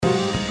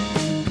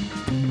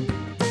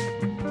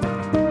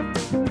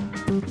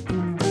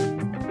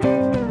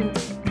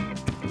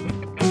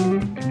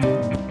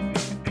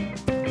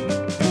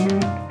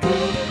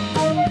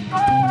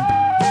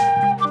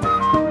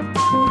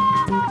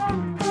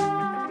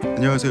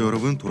안녕하세요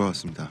여러분,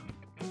 돌아왔습니다.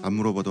 안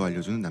물어봐도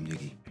알려주는 남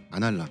얘기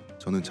안할람.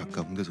 저는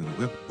작가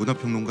홍대선이고요.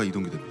 문화평론가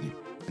이동규 대표님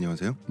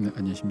안녕하세요. 네,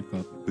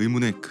 안녕하십니까.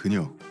 의문의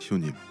그녀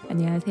시호님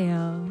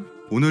안녕하세요.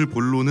 오늘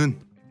본론은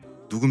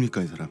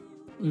누굽니까 이 사람?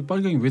 이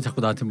빨갱이 왜 자꾸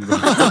나한테 물어?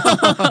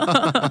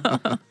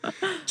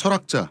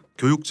 철학자,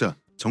 교육자,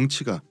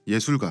 정치가,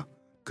 예술가,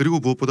 그리고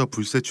무엇보다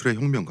불세출의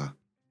혁명가,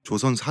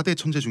 조선 4대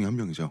천재 중에 한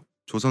명이죠.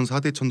 조선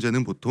 4대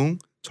천재는 보통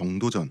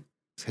정도전,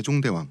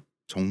 세종대왕,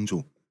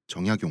 정조,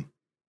 정약용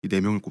이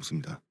 4명을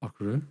꼽습니다. 아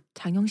그래?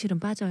 장영실은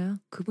빠져요.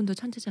 그분도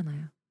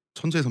천재잖아요.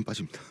 천재에선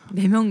빠집니다.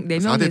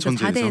 4명에서 4대에서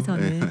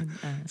 4대에서는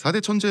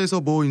 4대 천재에서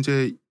뭐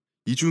이제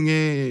이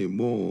중에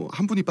뭐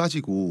한 분이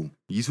빠지고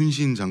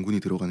이순신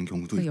장군이 들어가는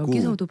경우도 있고.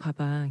 여기서도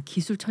봐봐.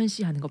 기술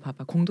천시하는 거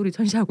봐봐. 공돌이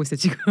천시하고 있어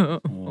지금.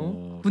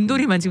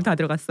 문돌이만 지금 다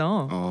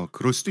들어갔어.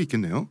 그럴 수도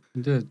있겠네요.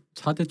 근데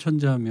 4대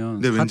천재하면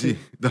네, 왠지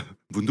나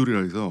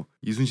문돌이라 해서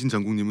이순신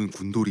장군님은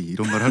군돌이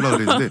이런 말 하려고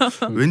그랬는데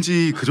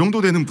왠지 그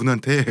정도 되는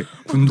분한테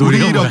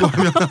군돌이라고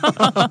하면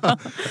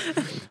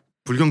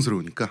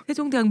불경스러우니까.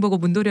 세종대왕 보고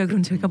문돌이야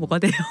그럼 저희가 뭐가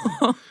돼요?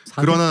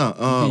 그러나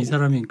이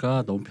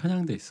사람이니까 너무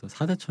편향돼 있어.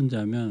 4대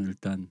천재하면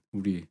일단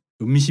우리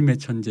음심의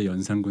천재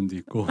연산군도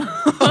있고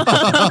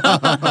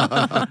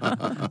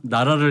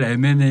나라를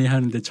M&A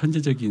하는데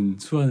천재적인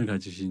수완을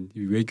가지신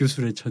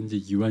외교술의 천재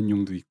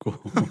이완용도 있고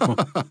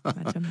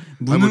맞아.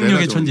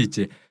 무능력의 천재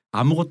있지.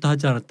 아무것도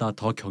하지 않았다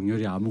더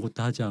격렬히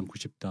아무것도 하지 않고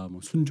싶다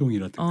뭐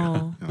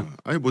순종이라든가.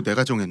 아니 뭐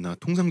내가 정했나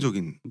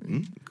통상적인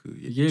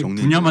이게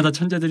정리 분야마다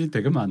천재들이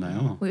되게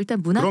많아요. 뭐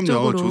일단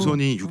문학적으로 그럼요.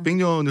 조선이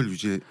 600년을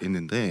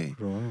유지했는데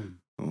그럼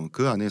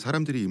그 안에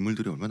사람들이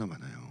인물들이 얼마나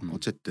많아요.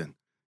 어쨌든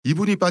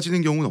이분이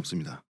빠지는 경우는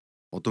없습니다.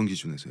 어떤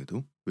기준에서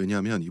해도.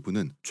 왜냐하면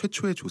이분은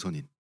최초의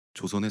조선인,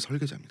 조선의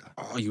설계자입니다.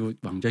 이거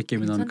왕자의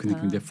게임에 나오는 그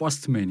느낌인데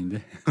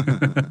퍼스트맨인데.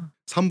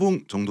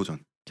 삼봉 정도전.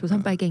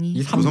 조선 빨갱이.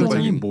 이 조선 삼봉이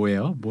빨갱이.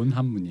 뭐예요? 뭔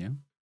한문이에요?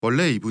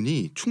 원래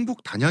이분이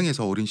충북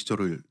단양에서 어린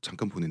시절을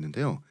잠깐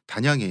보냈는데요.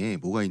 단양에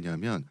뭐가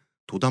있냐면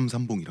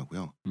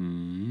도담삼봉이라고요.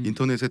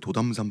 인터넷에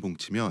도담삼봉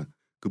치면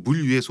그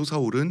물 위에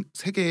솟아오른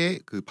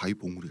 3개의 그 바위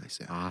봉우리가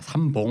있어요. 아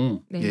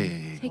삼봉. 네.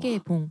 예.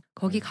 3개의 봉.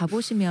 거기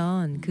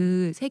가보시면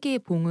그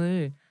 3개의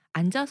봉을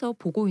앉아서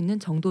보고 있는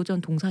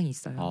정도전 동상이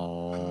있어요.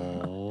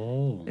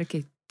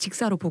 이렇게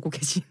직사로 보고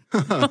계신.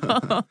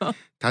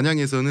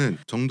 단양에서는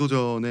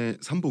정도전의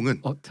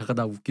삼봉은 잠깐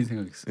나 웃긴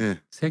생각했어. 예.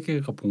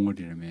 3개가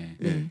봉우리라며.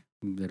 예.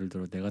 예를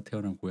들어 내가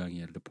태어난 고향이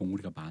예를 들어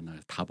봉우리가 많아요.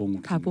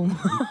 다봉우리. 다봉.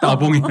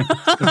 다봉이.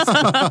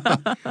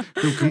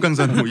 그럼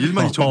금강산 뭐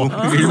 12,000봉.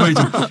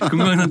 12,000봉.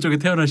 금강산 쪽에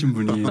태어나신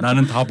분이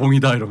나는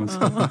다봉이다 이러면서.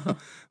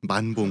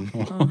 만봉.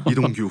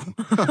 이동규.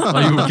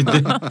 이거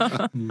웃긴데.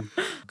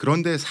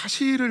 그런데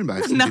사실을 나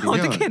말씀드리면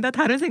어떻게 나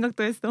다른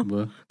생각도 했어.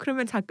 뭐야?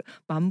 그러면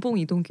만봉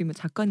이동규면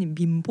작가님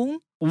민봉?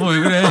 어머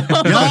왜 그래?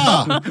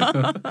 야!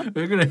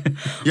 왜 그래?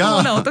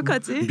 야! 나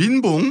어떡하지?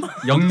 민봉?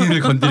 영린을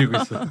건드리고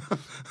있어.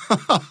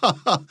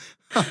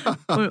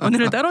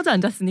 오늘은 떨어져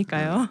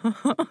앉았으니까요.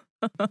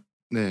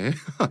 네.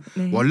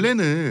 네.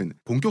 원래는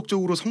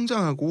본격적으로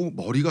성장하고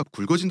머리가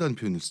굵어진다는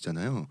표현을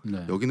쓰잖아요.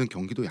 네. 여기는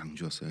경기도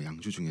양주였어요.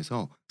 양주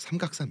중에서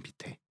삼각산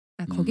밑에.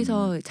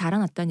 거기서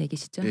자라났다는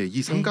얘기시죠? 네,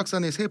 이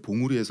삼각산의 세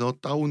봉우리에서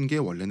따온 게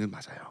원래는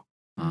맞아요.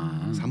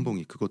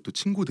 삼봉이. 그것도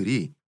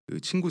친구들이 그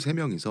친구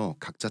 3명이서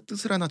각자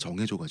뜻을 하나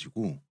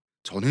정해줘가지고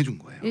전해준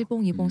거예요.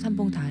 1봉, 2봉,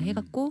 3봉 다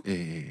해갖고.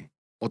 예.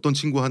 어떤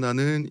친구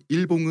하나는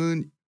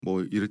 1봉은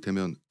뭐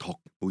이를테면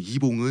덕, 뭐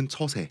 2봉은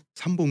처세,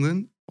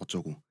 3봉은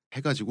어쩌고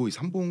해가지고 이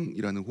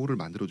삼봉이라는 호를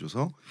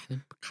만들어줘서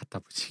갖다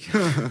붙이게.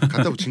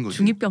 갖다 붙인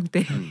거죠. 중2병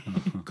때.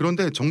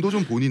 그런데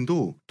정도전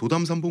본인도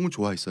도담삼봉을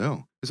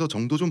좋아했어요. 그래서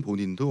정도전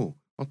본인도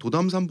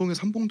도담삼봉의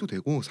삼봉도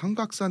되고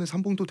삼각산의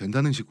삼봉도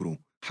된다는 식으로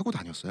하고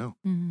다녔어요.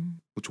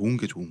 뭐 좋은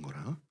게 좋은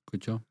거라.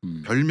 그렇죠.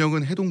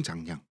 별명은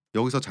해동장량.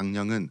 여기서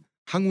장량은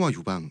항우와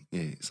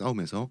유방의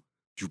싸움에서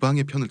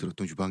유방의 편을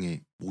들었던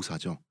유방의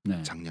모사죠.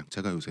 네. 장량.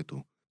 제가 요새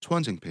또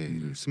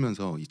초안쟁패를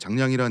쓰면서 이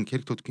장량이라는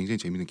캐릭터도 굉장히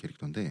재밌는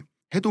캐릭터인데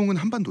해동은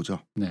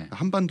한반도죠. 네.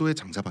 한반도의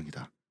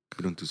장자방이다.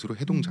 이런 뜻으로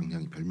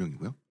해동장량이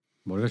별명이고요.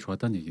 머리가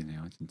좋았다는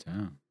얘기네요,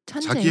 진짜.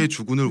 천재. 자기의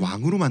주군을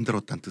왕으로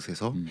만들었다는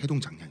뜻에서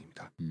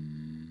해동장량입니다.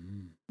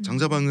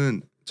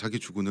 장자방은 자기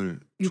주군을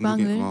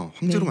유방을? 중국의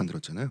황제로 네.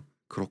 만들었잖아요.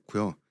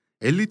 그렇고요.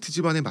 엘리트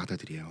집안의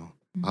맏아들이에요.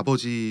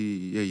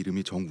 아버지의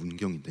이름이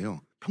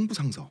정운경인데요.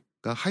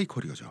 형부상서가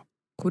하이커리어죠.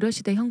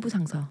 고려시대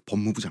형부상서.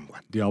 법무부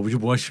장관. 네 아버지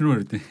뭐 하시노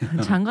그랬더니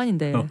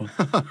장관인데.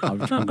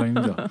 아버지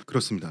장관입니다.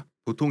 그렇습니다.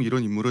 보통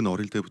이런 인물은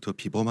어릴 때부터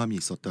비범함이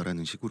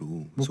있었다라는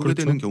식으로 뭐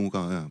소개되는 그렇죠.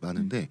 경우가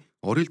많은데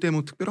어릴 때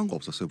뭐 특별한 거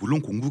없었어요.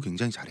 물론 공부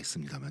굉장히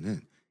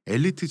잘했습니다만은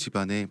엘리트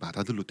집안의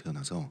맏아들로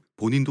태어나서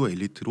본인도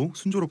엘리트로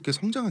순조롭게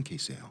성장한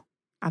케이스예요.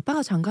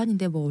 아빠가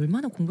장관인데 뭐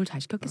얼마나 공부를 잘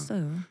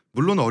시켰겠어요.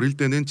 물론 어릴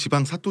때는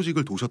지방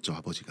사또직을 도셨죠,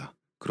 아버지가.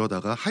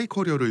 그러다가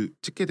하이커리어를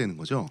찍게 되는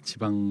거죠.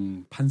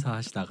 지방 판사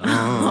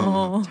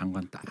하시다가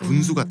장관 딱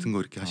군수 같은 거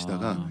이렇게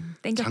하시다가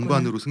땡겼구나.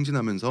 장관으로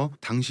승진하면서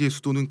당시의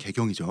수도는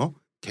개경이죠.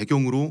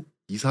 개경으로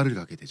이사를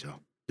가게 되죠.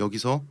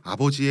 여기서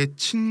아버지의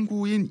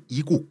친구인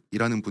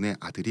이곡이라는 분의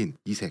아들인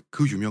이색,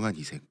 그 유명한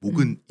이색,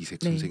 목은 이색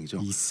네.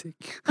 선생이죠. 이색.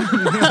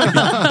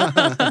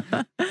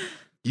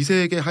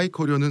 이색의 하이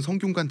커리어는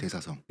성균관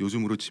대사성,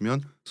 요즘으로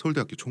치면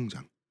서울대학교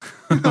총장.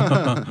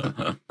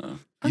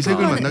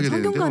 이색을 만나게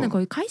성균관은 되는데요.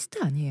 거의 카이스트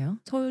아니에요?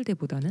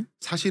 서울대보다는?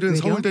 사실은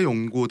외려? 서울대,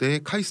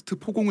 연고대, 카이스트,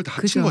 포공을 다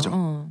합친 그죠?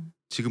 거죠.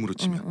 지금으로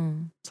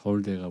치면.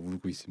 서울대가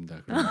울고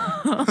있습니다.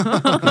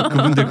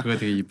 그분들 그거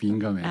되게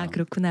민감해요. 아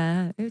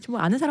그렇구나. 뭐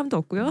아는 사람도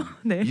없고요.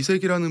 네.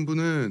 이색이라는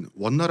분은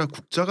원나라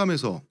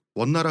국자감에서,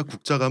 원나라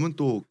국자감은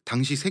또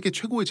당시 세계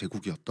최고의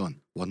제국이었던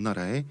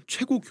원나라의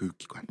최고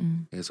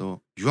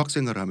교육기관에서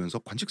유학생활을 하면서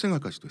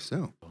관직생활까지도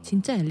했어요.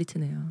 진짜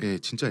엘리트네요. 예,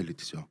 진짜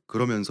엘리트죠.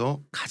 그러면서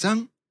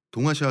가장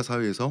동아시아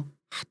사회에서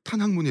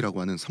핫한 학문이라고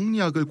하는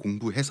성리학을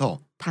공부해서,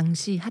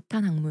 당시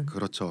핫한 학문.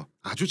 그렇죠,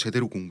 아주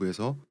제대로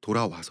공부해서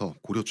돌아와서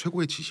고려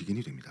최고의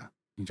지식인이 됩니다.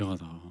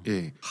 인정하다.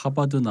 예,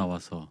 하버드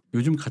나와서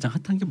요즘 가장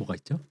핫한 게 뭐가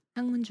있죠?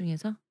 학문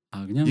중에서?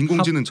 아 그냥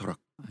인공지능 철학.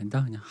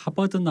 아니다, 그냥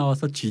하버드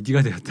나와서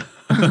GD가 되었다.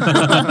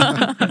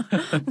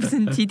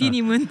 무슨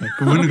디디님은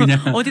그분은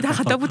그냥 어디 다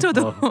갖다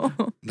붙여도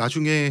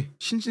나중에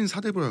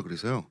신진사대부라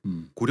그래서요.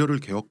 고려를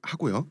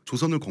개혁하고요.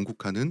 조선을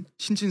건국하는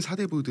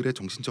신진사대부들의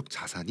정신적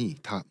자산이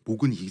다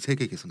목은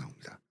이색에게서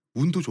나옵니다.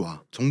 운도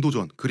좋아.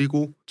 정도전,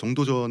 그리고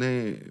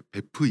정도전의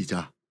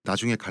베프이자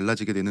나중에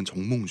갈라지게 되는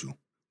정몽주,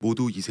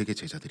 모두 이색의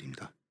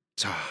제자들입니다.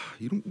 자,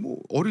 이런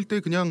뭐 어릴 때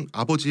그냥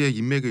아버지의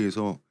인맥에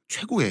의해서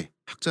최고의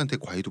학자한테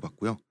과외도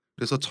받고요.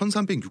 그래서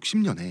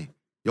 1360년에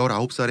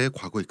 19살에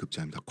과거에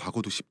급제합니다.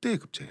 과거도 10대에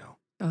급제해요.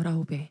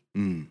 19배.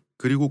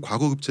 그리고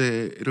과거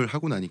급제를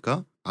하고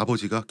나니까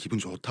아버지가 기분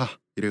좋다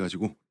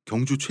이래가지고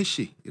경주 최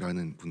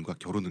씨라는 분과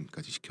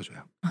결혼까지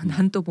시켜줘요.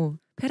 난 또 뭐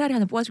페라리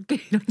하나 뽑아줄게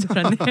이런 줄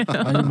알았네.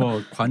 아니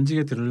뭐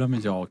관직에 들으려면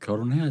이제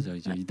결혼해야죠.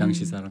 이제 이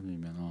당시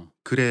사람이면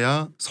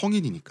그래야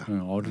성인이니까.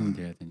 어른이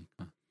돼야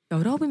되니까.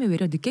 19이면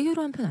외려 늦게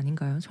결혼한 편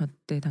아닌가요? 저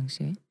때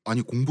당시에.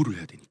 아니 공부를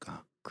해야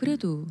되니까.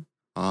 그래도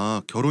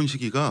아, 결혼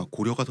시기가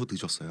고려가 더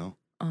늦었어요.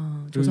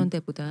 조선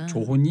때보다.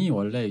 조혼이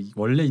원래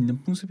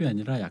있는 풍습이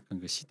아니라 약간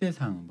그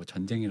시대상 뭐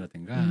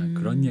전쟁이라든가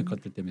그런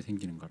것들 때문에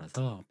생기는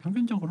거라서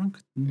평균적으로는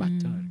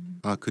맞죠.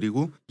 아,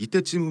 그리고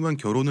이때쯤이면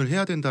결혼을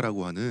해야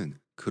된다라고 하는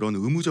그런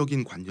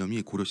의무적인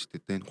관념이 고려 시대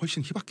때는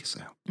훨씬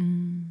희박했어요.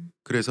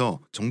 그래서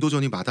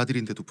정도전이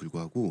맏아들인데도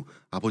불구하고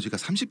아버지가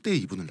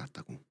 30대에 이분을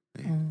낳았다고.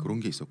 네, 그런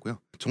게 있었고요.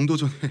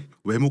 정도전의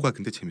외모가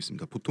근데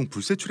재밌습니다. 보통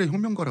불세출의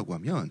혁명가라고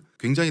하면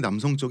굉장히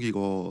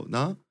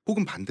남성적이거나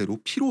혹은 반대로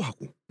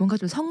피로하고 뭔가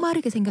좀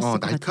성마르게 생겼을 것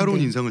같은데. 날카로운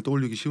인상을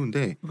떠올리기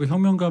쉬운데 그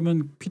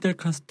혁명가면 피델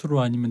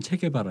카스트로 아니면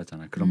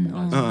체게바라잖아. 그런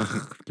뭔가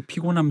그렇게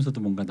피곤하면서도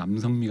뭔가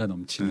남성미가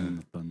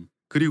넘치는 어떤.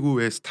 그리고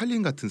왜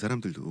스탈린 같은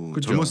사람들도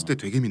그죠. 젊었을 때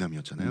되게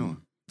미남이었잖아요.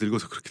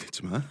 늙어서 그렇게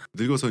됐지만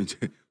늙어서 이제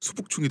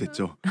수북충이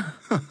됐죠.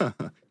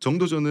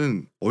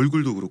 정도전은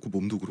얼굴도 그렇고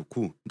몸도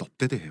그렇고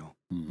넙대대해요.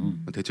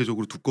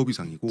 대체적으로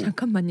두꺼비상이고.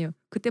 잠깐만요.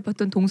 그때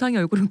봤던 동상의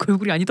얼굴은 그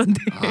얼굴이 아니던데.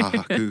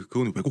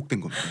 그건 왜곡된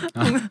겁니다.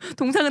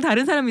 동상은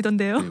다른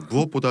사람이던데요. 네,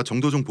 무엇보다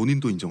정도전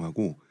본인도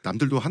인정하고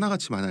남들도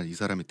하나같이 말하는 이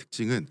사람의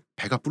특징은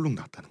배가 불룩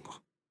났다는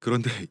거.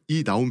 그런데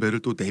이 나온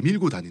배를 또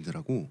내밀고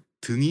다니느라고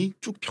등이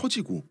쭉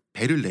펴지고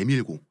배를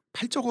내밀고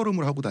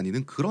팔적걸음을 하고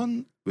다니는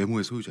그런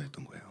외모의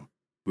소유자였던 거예요.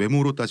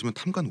 외모로 따지면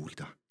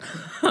탐관오리다.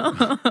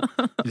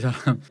 이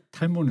사람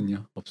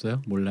탈모는요?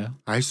 없어요? 몰라요?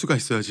 알 수가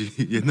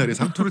있어야지. 옛날에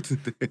상투를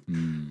듣는데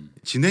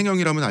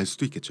진행형이라면 알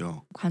수도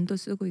있겠죠. 관도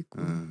쓰고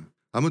있고.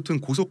 아무튼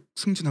고속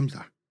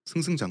승진합니다.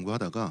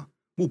 승승장구하다가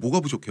뭐가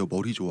부족해요.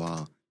 머리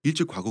좋아,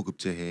 일찍 과거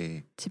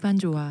급제해, 집안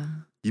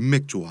좋아,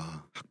 인맥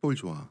좋아, 학벌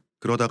좋아.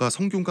 그러다가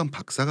성균관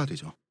박사가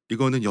되죠.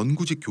 이거는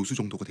연구직 교수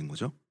정도가 된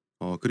거죠.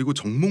 그리고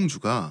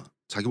정몽주가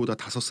자기보다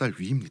 5살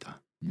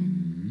위입니다.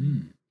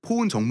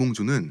 포은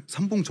정몽주는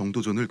삼봉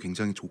정도전을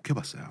굉장히 좋게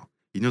봤어요.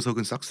 이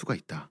녀석은 싹수가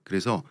있다.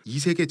 그래서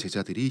이색의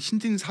제자들이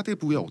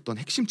신진사대부의 어떤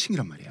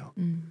핵심층이란 말이에요.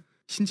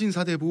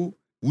 신진사대부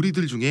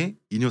우리들 중에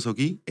이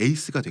녀석이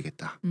에이스가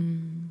되겠다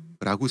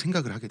라고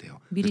생각을 하게 돼요.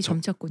 미리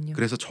점쳤군요.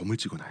 그래서 점을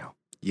찍어놔요.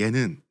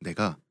 얘는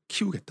내가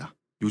키우겠다.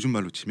 요즘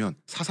말로 치면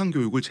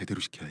사상교육을 제대로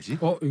시켜야지.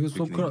 이거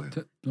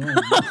소크라테.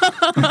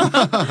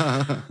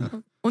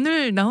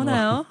 오늘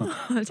나오나요?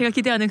 제가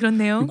기대하는 그런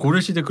내용.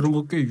 고려시대 그런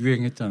거 꽤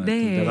유행했잖아요.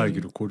 네. 내가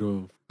알기로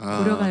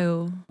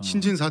고려가요.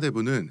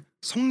 신진사대부는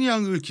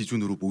성리학을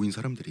기준으로 모인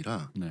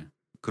사람들이라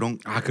그런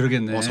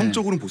그러겠네.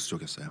 성적으로는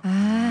보수적이었어요.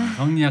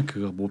 성리학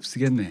그거 못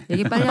쓰겠네.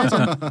 얘기 빨리 하죠.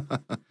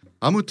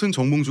 아무튼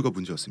정몽주가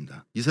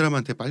문제였습니다. 이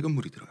사람한테 빨간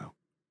물이 들어요.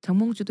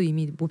 정몽주도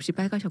이미 몹시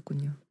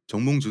빨가셨군요.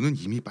 정몽주는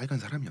이미 빨간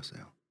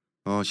사람이었어요.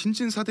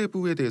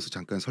 신진사대부에 대해서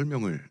잠깐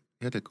설명을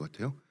해야 될 것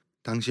같아요.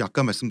 당시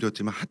아까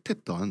말씀드렸지만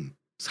핫했던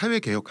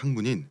사회개혁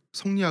학문인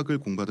성리학을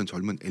공부하던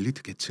젊은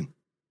엘리트 계층.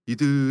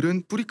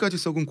 이들은 뿌리까지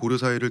썩은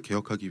고려사회를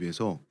개혁하기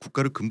위해서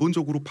국가를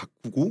근본적으로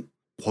바꾸고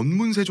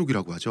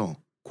권문세족이라고 하죠.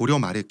 고려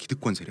말의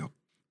기득권 세력.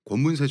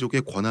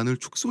 권문세족의 권한을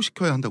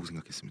축소시켜야 한다고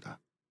생각했습니다.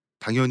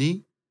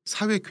 당연히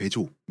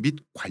사회괴조 및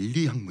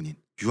관리 학문인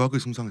유학을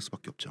숭상할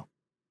수밖에 없죠.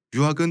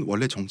 유학은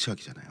원래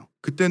정치학이잖아요.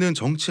 그때는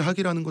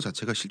정치학이라는 것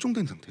자체가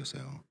실종된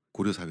상태였어요.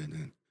 고려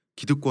사회는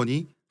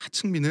기득권이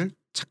하층민을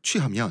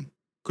착취하면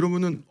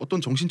그러면은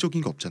어떤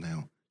정신적인 게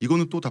없잖아요.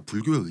 이거는 또 다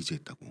불교에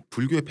의지했다고.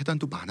 불교의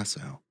폐단도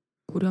많았어요.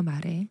 고려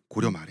말에.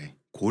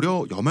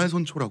 고려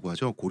여말선초라고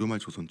하죠. 고려말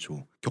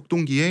조선초.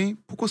 격동기에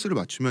포커스를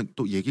맞추면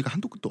또 얘기가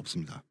한도 끝도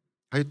없습니다.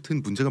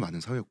 하여튼 문제가 많은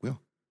사회였고요.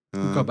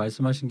 그러니까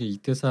말씀하신 게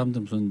이때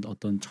사람들 무슨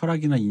어떤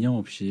철학이나 이념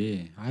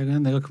없이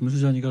그냥 내가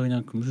금수저니까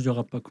그냥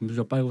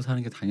금수저 빨고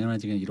사는 게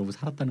당연하지 그냥 이러고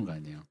살았다는 거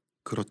아니에요.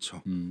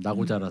 그렇죠.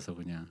 나고 자라서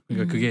그냥.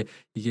 그러니까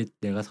이게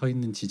내가 서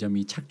있는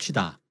지점이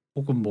착취다.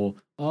 혹은 뭐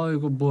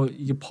이거 뭐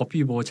이게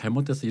법이 뭐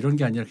잘못됐어 이런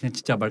게 아니라 그냥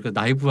진짜 말 그대로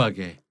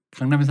나이브하게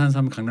강남에 사는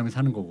사람은 강남에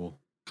사는 거고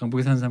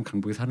강북에 사는 사람은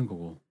강북에 사는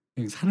거고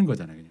그냥 사는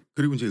거잖아요. 그냥.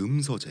 그리고 이제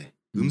음서제.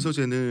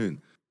 음서제는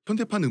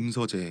현대판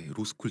음서제,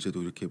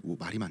 로스쿨제도 이렇게 뭐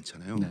말이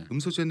많잖아요. 네.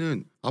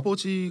 음서제는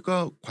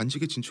아버지가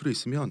관직에 진출해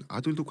있으면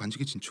아들도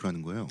관직에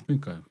진출하는 거예요.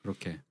 그러니까요.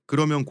 그렇게.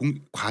 그러면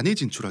관에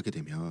진출하게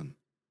되면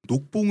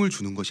녹봉을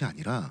주는 것이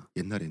아니라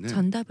옛날에는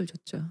전답을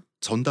줬죠.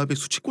 전답의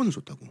수취권을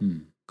줬다고.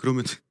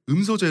 그러면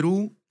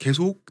음서제로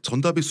계속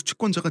전답의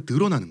수취권자가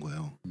늘어나는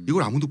거예요.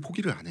 이걸 아무도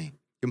포기를 안 해.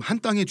 그럼 한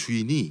땅의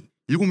주인이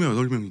 7명,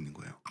 8명 있는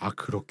거예요. 아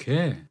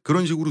그렇게?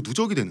 그런 식으로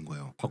누적이 되는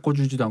거예요.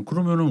 바꿔주지도 않고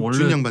그러면은 원래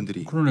주인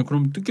양반들이. 그러네.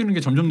 그럼 뜯기는 게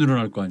점점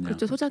늘어날 거 아니야.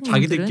 그렇죠. 소장님들은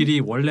자기들끼리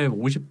원래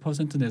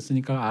 50%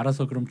 냈으니까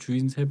알아서 그럼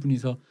주인 세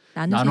분이서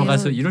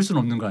나눠가서 이럴 수는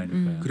없는 거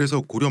아닐까요?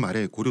 그래서 고려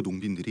말에 고려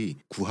농빈들이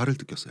구하를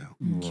뜯겼어요.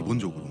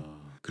 기본적으로.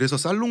 그래서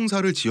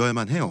쌀농사를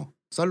지어야만 해요.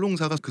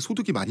 쌀농사가 그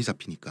소득이 많이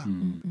잡히니까.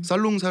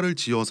 쌀농사를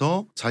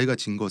지어서 자기가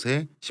진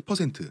것의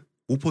 10%,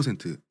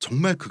 5%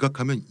 정말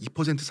극악하면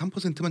 2%,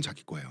 3%만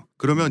자기 거예요.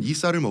 그러면 이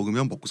쌀을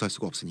먹으면 먹고 살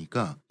수가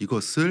없으니까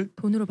이것을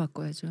돈으로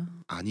바꿔야죠.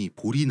 아니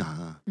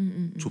보리나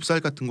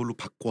좁쌀 같은 걸로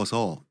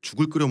바꿔서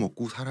죽을 끓여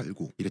먹고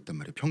살고 이랬단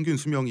말이에요. 평균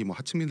수명이 뭐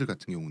하층민들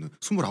같은 경우는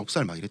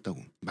 29살 막 이랬다고.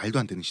 말도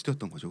안 되는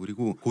시대였던 거죠.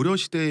 그리고 고려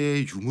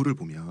시대의 유물을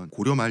보면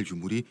고려 말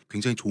유물이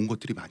굉장히 좋은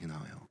것들이 많이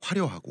나와요.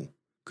 화려하고.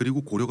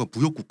 그리고 고려가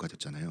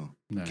무역국가였잖아요.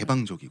 네.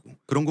 개방적이고.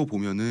 그런 거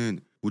보면은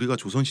우리가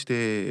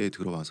조선시대에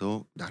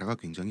들어와서 나라가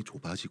굉장히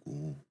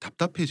좁아지고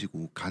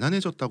답답해지고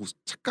가난해졌다고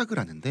착각을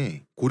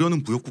하는데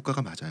고려는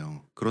무역국가가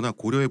맞아요. 그러나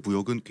고려의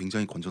무역은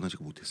굉장히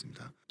건전하지가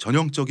못했습니다.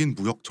 전형적인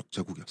무역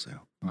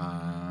적자국이었어요.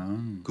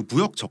 그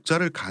무역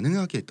적자를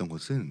가능하게 했던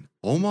것은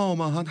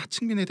어마어마한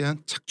하층민에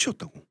대한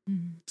착취였다고.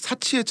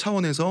 사치의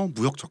차원에서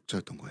무역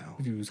적자였던 거예요.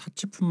 그리고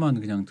사치품만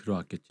그냥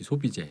들어왔겠지.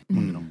 소비재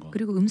뭐 이런 거.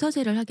 그리고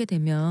음서제를 하게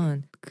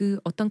되면 그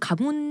어떤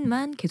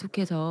가문만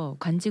계속해서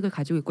관직을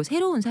가지고 있고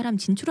새로운 사람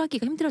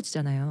진출하기가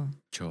힘들어지잖아요.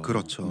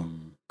 그렇죠.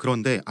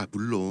 그런데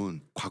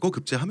물론 과거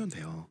급제하면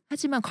돼요.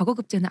 하지만 과거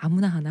급제는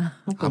아무나 하나.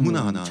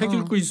 아무나 하나. 책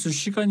읽고 있을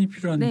시간이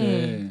필요한데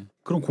네.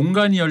 그럼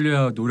공간이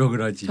열려야 노력을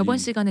하지. 저번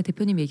시간에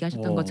대표님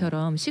얘기하셨던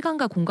것처럼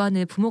시간과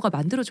공간을 부모가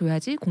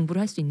만들어줘야지 공부를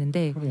할 수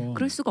있는데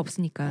그럴 수가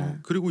없으니까.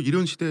 그리고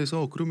이런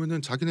시대에서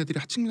그러면은 자기네들이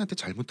하층민한테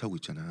잘못하고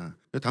있잖아.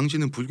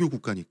 당신은 불교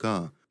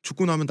국가니까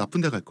죽고 나면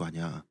나쁜 데 갈 거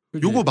아니야.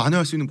 그치? 요거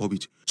만회할 수 있는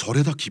법이지.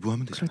 절에다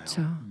기부하면 되잖아요.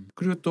 그렇죠.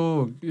 그리고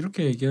또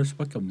이렇게 얘기할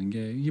수밖에 없는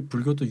게 이게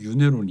불교도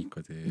윤회론이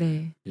있거든.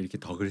 네. 이렇게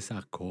덕을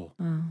쌓고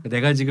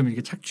내가 지금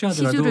이렇게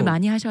착취하더라도 시주를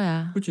많이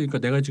하셔야. 그렇죠. 그러니까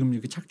내가 지금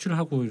이렇게 착취를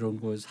하고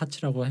이런 거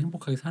사치라고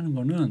행복하게 사는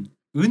거는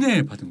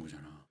은혜를 받은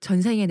거잖아.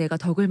 전생에 내가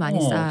덕을 많이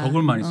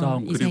덕을 많이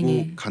쌓은 거.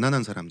 그리고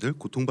가난한 사람들,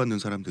 고통받는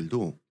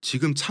사람들도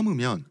지금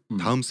참으면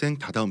다음 생,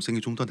 다다음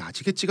생이 좀 더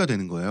나지겠지가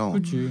되는 거예요.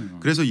 그렇지.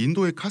 그래서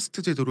인도의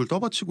카스트 제도를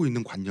떠받치고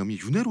있는 관념이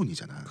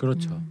윤회론이잖아.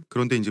 그렇죠.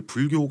 그런데 이제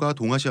불교가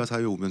동아시아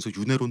사회에 오면서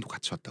윤회론도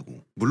같이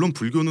왔다고. 물론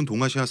불교는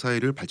동아시아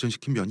사회를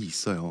발전시킨 면이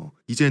있어요.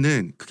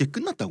 이제는 그게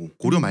끝났다고.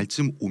 고려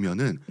말쯤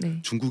오면은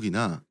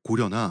중국이나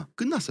고려나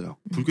끝났어요.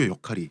 불교의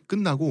역할이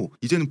끝나고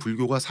이제는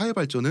불교가 사회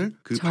발전을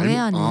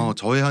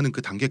저해하는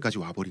그 단계까지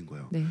와버린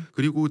거예요.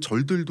 그리고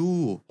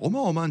절들도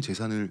어마어마한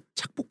재산을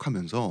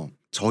착복하면서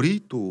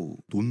절이 또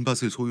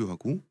논밭을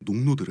소유하고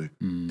농노들을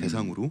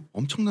대상으로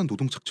엄청난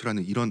노동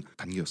착취라는 이런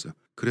단계였어요.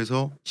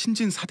 그래서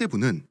신진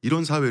사대부는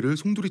이런 사회를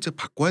송두리째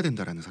바꿔야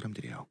된다라는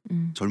사람들이에요.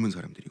 젊은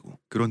사람들이고.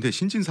 그런데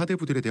신진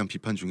사대부들에 대한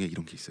비판 중에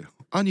이런 게 있어요.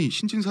 아니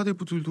신진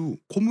사대부들도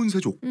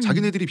권문세족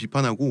자기네들이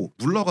비판하고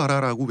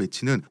물러가라라고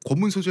외치는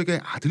권문세족의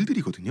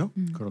아들들이거든요.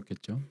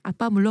 그렇겠죠.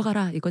 아빠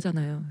물러가라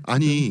이거잖아요.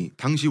 아니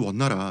당시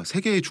원나라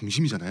세계의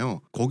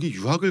중심이잖아요. 거기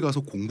유학을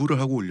가서 공부를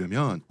하고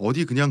오려면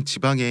어디 그냥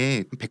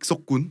지방의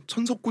백석군,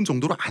 천석군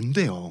정도로 안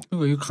돼요.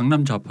 그러니까 이거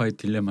강남 좌파의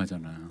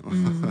딜레마잖아요.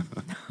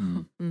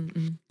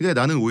 근데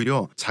나는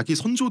오히려 자기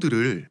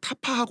선조들을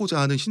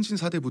타파하고자 하는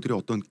신진사대부들의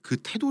어떤 그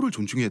태도를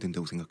존중해야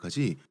된다고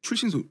생각하지.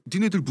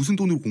 니네들 무슨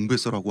돈으로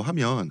공부했어라고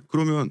하면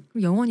그러면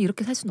영원히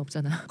이렇게 살 수는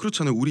없잖아.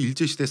 그렇잖아요. 우리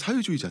일제시대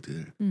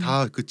사회주의자들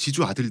다 그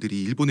지주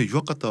아들들이 일본에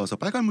유학 갔다 와서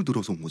빨간물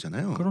들어서 온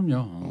거잖아요.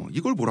 그럼요.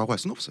 이걸 뭐라고 할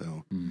수는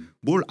없어요.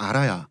 뭘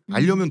알아야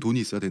알려면 돈이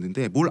있어야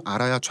되는데 뭘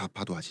알아야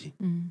좌파도 하지.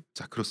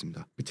 자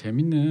그렇습니다.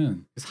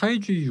 재밌는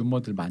사회주의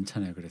유머들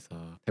많잖아요. 그래서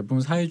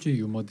대부분 사회주의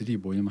유머들이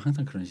뭐냐면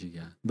항상 그런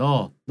식이야.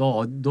 너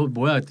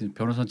뭐야? 했더니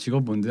변호사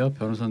직업 뭔데요?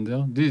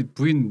 변호사인데요. 네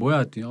부인 뭐야?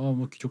 했더니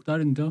뭐 귀족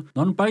딸인데요.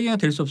 너는 빨갱이가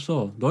될 수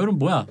없어. 너 이름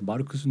뭐야?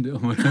 마르크스인데요.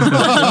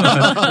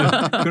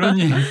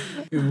 그러니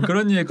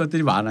그런 류의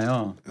것들이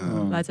많아요.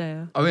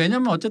 맞아요.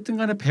 왜냐면 어쨌든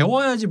간에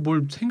배워야지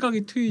뭘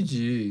생각이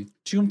트이지.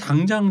 지금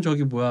당장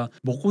저기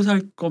먹고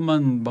살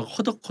것만 막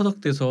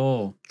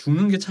허덕허덕대서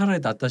죽는 게 차라리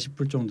낫다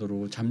싶을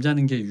정도로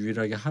잠자는 게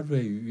유일하게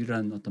하루의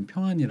유일한 어떤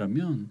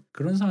평안이라면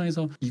그런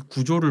상황에서 이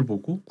구조를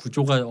보고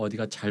구조가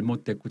어디가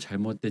잘못됐고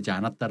잘못되지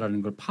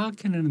않았다라는 걸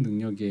파악해내는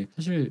능력이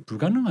사실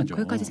불가능하죠.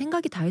 거기까지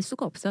생각이 닿을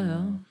수가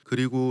없어요.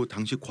 그리고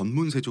당시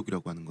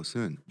권문세족이라고 하는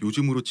것은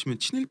요즘으로 치면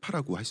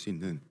친일파라고 할 수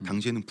있는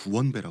당시에는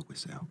부원배라고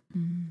했어요.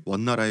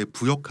 원나라에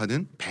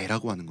부역하는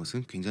배라고 하는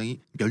것은 굉장히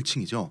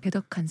멸칭이죠.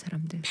 배덕한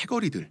사람들.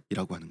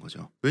 패거리들이라고 하는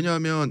거죠.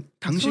 왜냐하면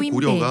당시 소인배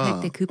고려가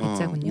할 때 그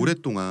배자군요.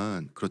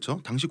 오랫동안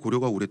그렇죠. 당시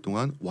고려가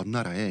오랫동안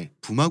원나라의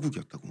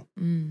부마국이었다고.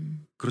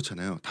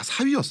 그렇잖아요. 다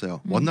사위였어요.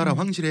 원나라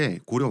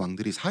황실의 고려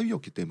왕들이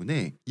사위였기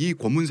때문에 이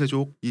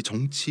권문세족, 이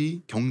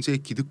정치, 경제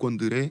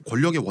기득권들의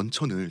권력의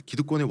원천을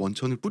기득권의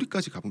원천을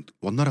뿌리까지 가본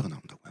원나라가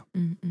나온다고요.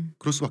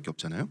 그럴 수밖에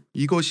없잖아요.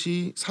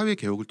 이것이 사회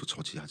개혁을 또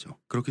저지하죠.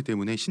 그렇기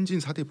때문에 신진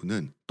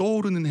사대부는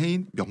떠오르는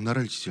해인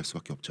명나라를 지지할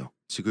수밖에 없죠.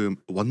 지금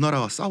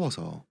원나라와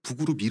싸워서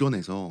북으로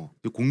밀어내서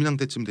공민왕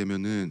때쯤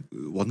되면은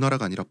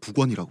원나라가 아니라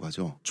북원이라고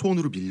하죠.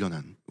 초원으로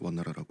밀려난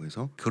원나라라고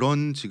해서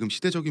그런 지금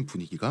시대적인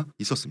분위기가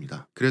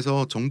있었습니다.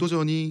 그래서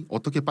정도전이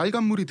어떻게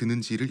빨간물이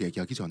드는지를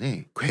얘기하기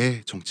전에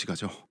괴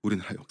정치가죠.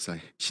 우리나라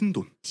역사에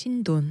신돈.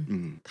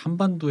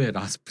 한반도의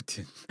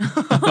라스푸틴.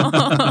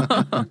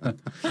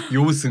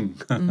 요승.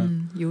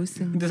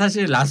 요승. 근데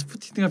사실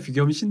라스푸틴과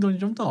비교하면 신돈이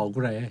좀 더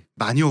억울해.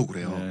 많이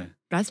억울해요. 네.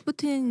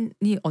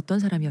 라스푸틴이 어떤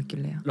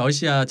사람이었길래요?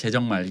 러시아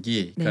제정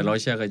말기, 그러니까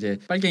러시아가 이제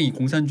빨갱이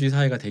공산주의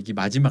사회가 되기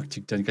마지막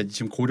직전, 그러니까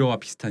지금 고려와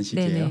비슷한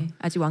시기예요. 네네.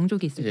 아직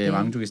왕족이 있을 때.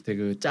 왕족이 있을 때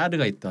그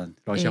짜르가 있던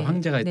러시아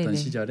황제가 있던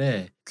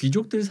시절에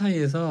귀족들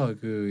사이에서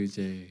그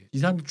이제 이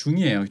사람도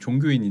중이에요.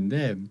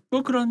 종교인인데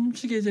뭐 그런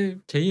식의 이제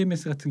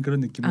JMS 같은 그런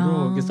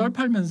느낌으로 이렇게 썰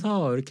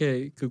팔면서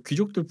이렇게 그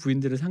귀족들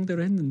부인들을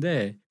상대로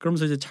했는데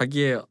그러면서 이제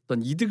자기의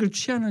어떤 이득을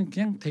취하는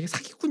그냥 되게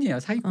사기꾼이에요.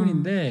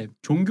 사기꾼인데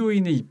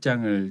종교인의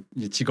입장을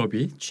이제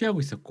직업이 취하고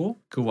있었고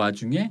그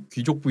와중에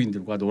귀족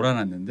부인들과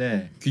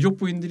놀아났는데 귀족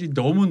부인들이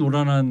너무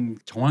놀아난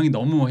정황이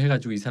너무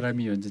해가지고 이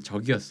사람이 이제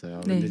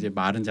적이었어요. 근데 이제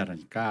말은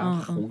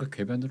잘하니까 뭔가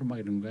궤변으로 막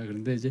이런 거야.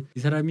 그런데 이제 이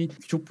사람이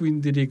귀족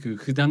부인들이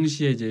그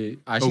당시에 이제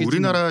아시겠지만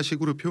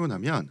우리나라식으로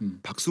표현하면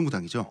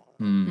박수무당이죠.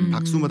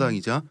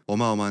 박수무당이자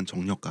어마어마한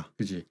정력가.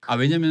 그지.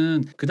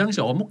 왜냐면 그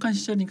당시 엄혹한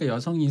시절이니까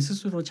여성이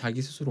스스로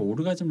자기 스스로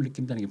오르가즘을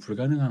느낀다는 게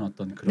불가능한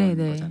어떤 그런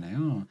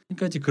거잖아요.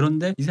 그러니까 이제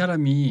그런데 이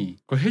사람이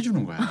그걸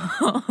해주는 거야.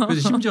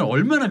 그래서 심지어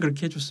얼마나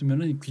그렇게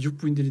해줬으면은 귀족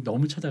부인들이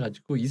너무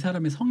찾아가지고 이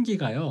사람의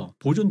성기가요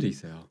보존돼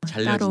있어요.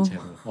 잘려진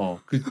채로.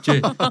 그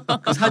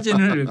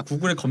사진을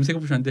구글에 검색해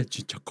보셨는데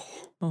진짜 커.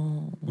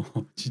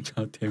 진짜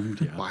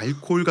대물이야.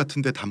 알코올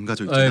같은데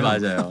담가져 있잖아요.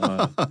 맞아요.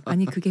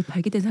 아니 그게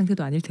발기된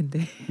상태도 아닐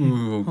텐데.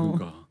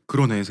 그러니까.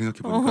 그러네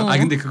생각해보니까.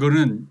 근데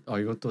그거는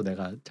이것도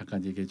내가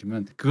잠깐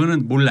얘기해주면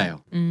그거는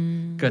몰라요.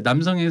 그러니까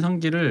남성의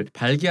성기를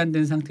발기 안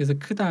된 상태에서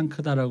크다 안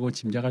크다라고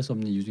짐작할 수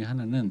없는 이유 중에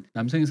하나는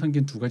남성의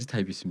성기는 두 가지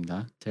타입이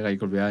있습니다. 제가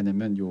이걸 왜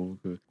하냐면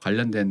그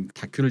관련된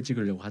다큐를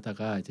찍으려고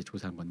하다가 이제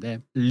조사한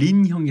건데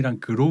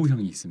린형이랑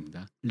그로우형이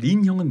있습니다.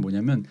 린형은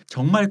뭐냐면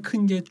정말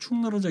큰 게 축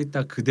늘어져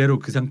있다 그대로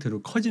그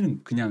상태로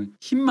커지는 그냥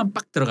힘만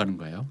빡 들어가는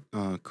거예요.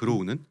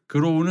 그로우는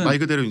말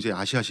그대로 이제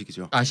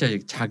아시아식이죠.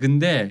 아시아식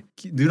작은데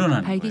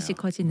늘어나는 발기씩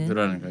거예요. 커지는.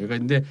 늘어나는 거예요.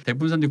 근데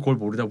대부분 사람들이 그걸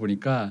모르다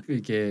보니까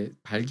이게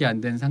발기 안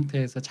된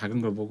상태에서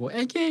작은 걸 보고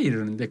에게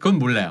이러는데 그건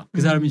몰라요.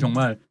 그 사람이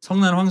정말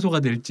성난 황소가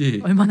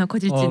될지 얼마나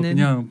커질지는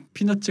그냥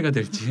피너츠가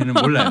될지는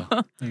몰라요.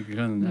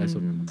 그건 알 수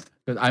없는 겁니다.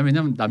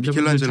 왜냐면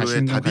남자분들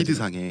미켈란젤로의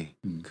다비드상에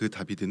그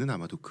다비드는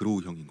아마도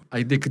그로우형인 거예요.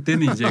 근데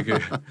그때는 이제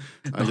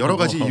여러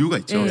가지 이유가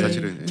있죠.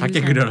 사실은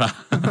작게 그려라.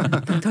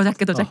 더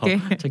작게 더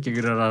작게. 작게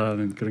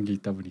그려라라는 그런 게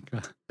있다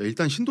보니까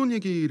일단 신돈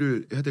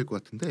얘기를 해야 될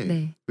것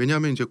같은데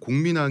왜냐하면 이제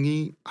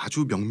공민왕이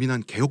아주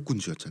명민한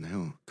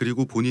개혁군주였잖아요.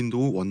 그리고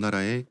본인도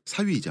원나라의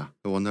사위이자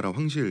원나라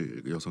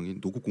황실 여성인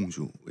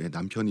노국공주의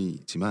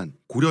남편이지만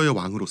고려의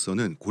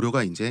왕으로서는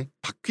고려가 이제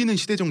바뀌는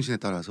시대 정신에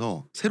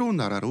따라서 새로운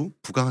나라로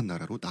부강한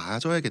나라로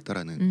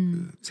나아져야겠다라는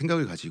그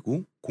생각을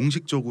가지고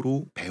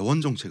공식적으로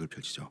배원 정책을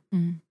펼치죠.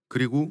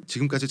 그리고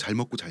지금까지 잘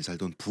먹고 잘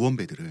살던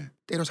부원배들을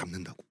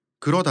때려잡는다고.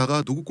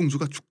 그러다가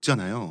노국공주가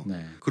죽잖아요.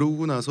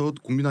 그러고 나서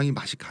공민왕이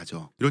맛이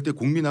가죠. 이럴 때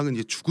공민왕은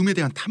이제 죽음에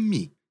대한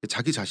탐미,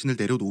 자기 자신을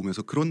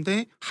내려놓으면서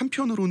그런데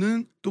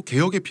한편으로는 또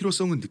개혁의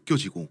필요성은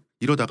느껴지고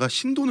이러다가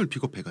신돈을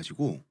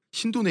픽업해가지고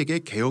신돈에게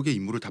개혁의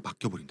임무를 다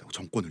맡겨버린다고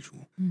정권을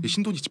주고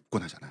신돈이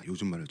집권하잖아.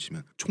 요즘 말로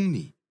치면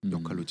총리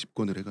역할로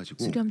집권을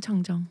해가지고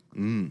수렴청정.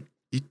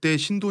 이때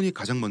신돈이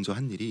가장 먼저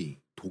한 일이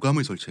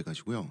도감을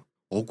설치해가지고요.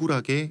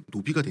 억울하게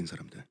노비가 된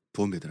사람들,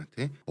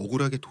 부원배들한테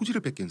억울하게 토지를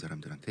뺏긴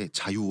사람들한테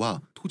자유와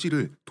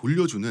토지를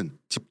돌려주는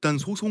집단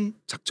소송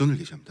작전을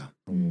개시합니다.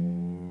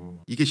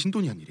 이게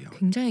신돈이 한 일이에요.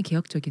 굉장히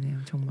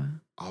개혁적이네요,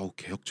 정말.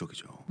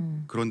 개혁적이죠.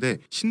 그런데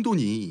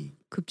신돈이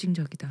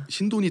급진적이다.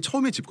 신돈이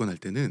처음에 집권할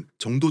때는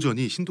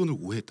정도전이 신돈을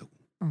오해했다고.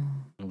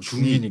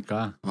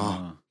 중이니까.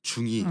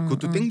 중이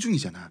그것도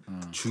땡중이잖아.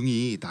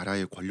 중이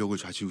나라의 권력을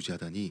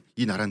좌지우지하다니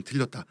이 나라는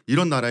틀렸다.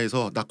 이런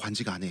나라에서 나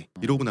관직 안 해.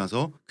 이러고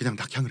나서 그냥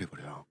낙향을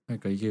해버려요.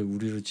 그러니까 이게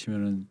우리로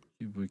치면은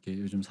뭐 이렇게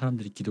요즘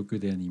사람들이 기독교에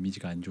대한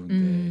이미지가 안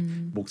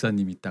좋은데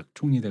목사님이 딱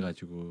총리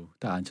돼가지고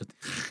딱 앉혔더니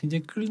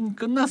이제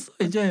끝났어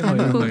이제 뭐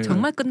이런 거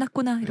정말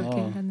끝났구나 이렇게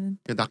하는.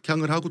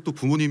 낙향을 하고 또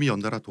부모님이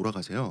연달아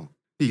돌아가세요.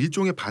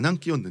 일종의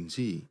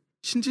반항기였는지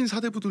신진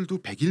사대부들도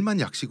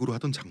 100일만 약식으로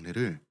하던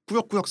장례를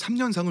꾸역꾸역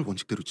 3년상을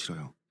원칙대로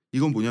치러요.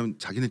 이건 뭐냐면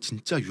자기는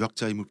진짜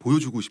유학자임을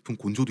보여주고 싶은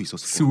곤조도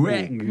있었을 거고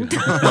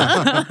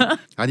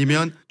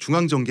아니면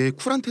중앙정계의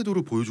쿨한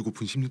태도를 보여주고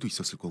싶은 심리도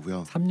있었을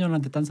거고요.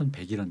 3년한테 딴 사람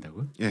 100일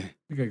한다고요? 예.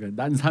 그러니까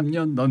난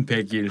 3년 넌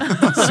 100일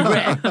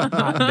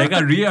스웩 내가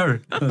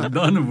리얼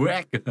너는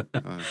웩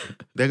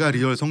내가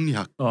리얼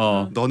성리학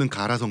너는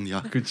가라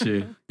성리학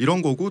그치.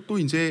 이런 거고 또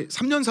이제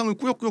 3년상을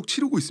꾸역꾸역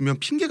치르고 있으면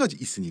핑계가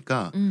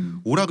있으니까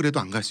오라 그래도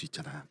안 갈 수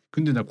있잖아.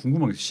 근데 나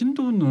궁금한 게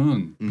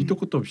신도는 밑도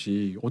끝도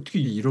없이 어떻게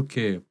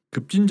이렇게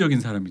급진적인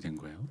사람이 된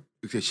거예요?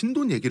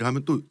 신돈 얘기를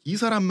하면 또 이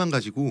사람만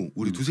가지고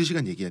우리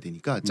 2-3시간 얘기해야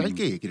되니까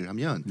짧게 얘기를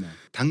하면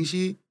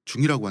당시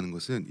중이라고 하는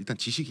것은 일단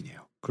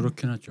지식인이에요.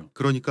 그렇긴 하죠.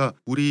 그러니까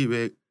우리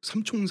왜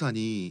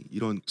삼총사니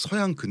이런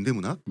서양 근대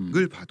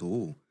문학을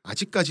봐도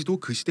아직까지도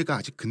그 시대가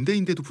아직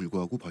근대인데도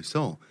불구하고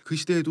벌써 그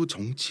시대에도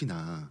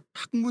정치나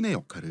학문의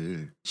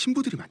역할을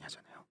신부들이 많이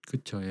하잖아요.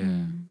 그렇죠.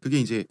 예.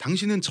 그게 이제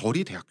당시는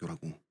절이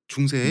대학교라고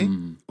중세의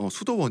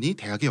수도원이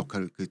대학의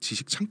역할을 그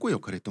지식 창고의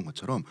역할을 했던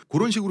것처럼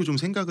그런 식으로 좀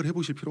생각을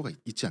해보실 필요가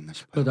있지 않나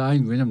싶어요.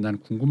 왜냐면 나는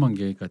궁금한 게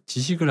그러니까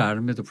지식을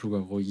알음에도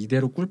불구하고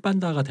이대로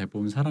꿀빤다가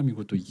돼본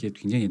사람이고 또 이게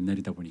굉장히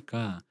옛날이다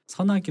보니까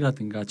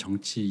선악이라든가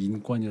정치,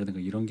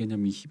 인권이라든가 이런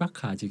개념이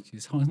희박하 아직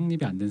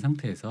성립이 안 된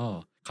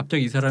상태에서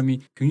갑자기 이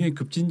사람이 굉장히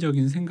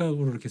급진적인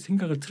생각으로 이렇게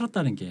생각을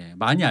틀었다는 게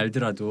많이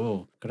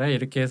알더라도 그래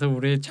이렇게 해서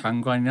우리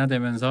장관이나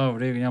되면서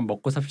우리 그냥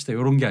먹고 삽시다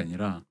이런 게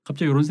아니라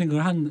갑자기 이런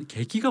생각을 한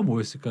계기가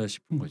뭐였을까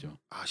싶은 거죠.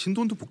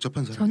 신돈도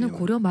복잡한 사람이에요. 저는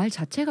고려 말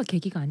자체가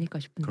계기가 아닐까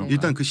싶은데.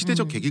 일단 그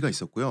시대적 계기가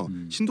있었고요.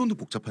 신돈도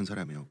복잡한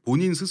사람이에요.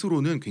 본인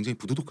스스로는 굉장히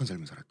부도덕한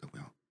삶을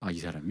살았다고요. 이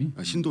사람이?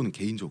 신돈은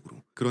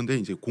개인적으로. 그런데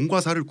이제 공과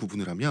사를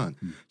구분을 하면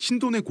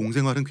신돈의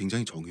공생활은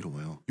굉장히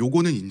정의로워요.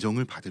 요거는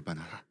인정을 받을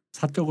만하다.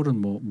 사적으로는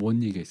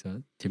뭔 얘기가 있어요?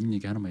 재밌는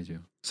얘기 하나만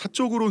해줘요.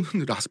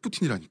 사적으로는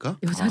라스푸틴이라니까.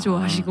 여자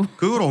좋아하시고.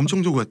 그걸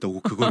엄청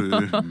좋아했다고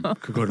그거를.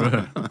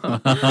 그거를.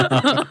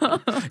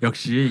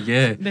 역시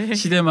이게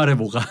시대 말에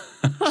뭐가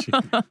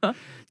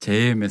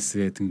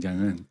JMS의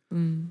등장은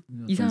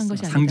이상한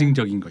것이 아니다.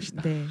 상징적인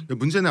것이다. 네.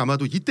 문제는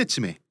아마도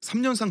이때쯤에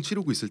 3년상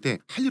치르고 있을 때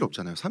할 일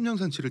없잖아요.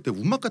 3년상 치를 때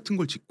운막 같은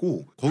걸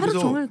짓고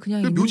거기서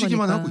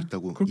묘지기만 하고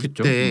있다고.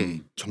 그렇겠죠.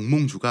 이때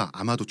정몽주가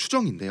아마도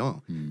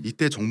추정인데요.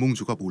 이때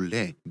정몽주가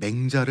몰래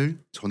맹자를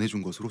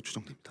전해준 것으로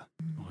추정됩니다.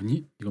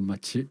 아니 이건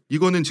마치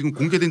이거는 지금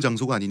공개된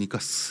장소가 아니니까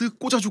쓱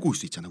꽂아주고 올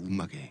수 있잖아.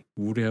 운막에.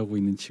 우울해하고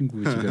있는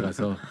친구 집에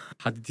가서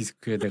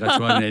하드디스크에 내가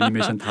좋아하는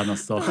애니메이션 다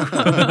넣었어.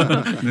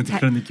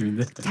 그런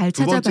느낌인데. 잘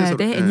찾아봐야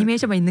돼.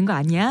 애니메이션만 있는 거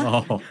아니야?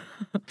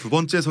 두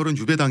번째 설은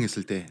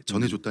유배당했을 때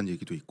전해줬다는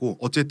얘기도 있고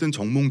어쨌든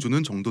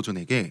정몽주는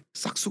정도전에게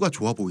싹수가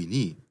좋아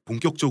보이니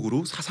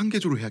본격적으로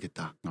사상개조를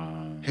해야겠다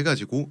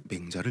해가지고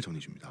맹자를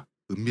전해줍니다.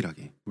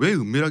 은밀하게. 왜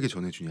은밀하게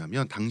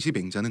전해주냐면 당시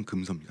맹자는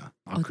금서입니다.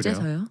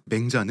 어째서요?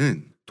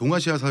 맹자는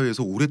동아시아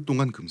사회에서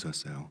오랫동안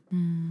금서였어요.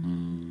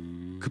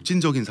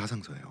 급진적인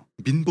사상서예요.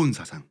 민본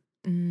사상.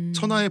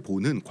 천하의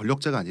본은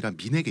권력자가 아니라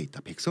민에게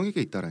있다.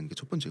 백성에게 있다라는 게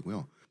첫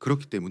번째고요.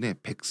 그렇기 때문에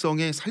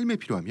백성의 삶에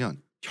필요하면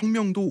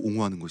혁명도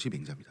옹호하는 것이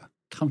맹자입니다.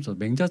 참서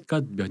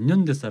맹자가 몇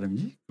년 된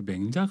사람이지? 그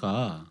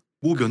맹자가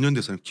뭐 몇 년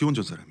된 사람? 기원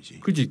전 사람이지.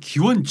 그지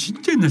기원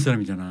진짜 옛날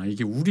사람이잖아.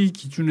 이게 우리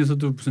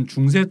기준에서도 무슨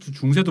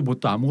중세도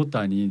뭣도 아무것도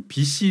아닌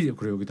BC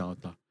그래 여기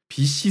나왔다.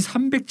 BC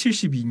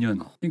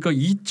 372년. 그러니까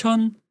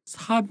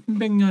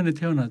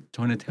 2300년에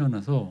전에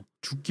태어나서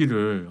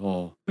죽기를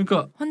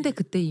그러니까 헌데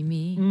그때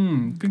이미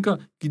그러니까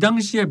이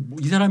당시에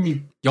이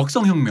사람이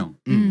역성혁명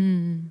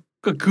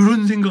그러니까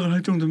그런 생각을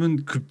할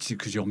정도면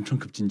그지 엄청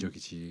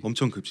급진적이지.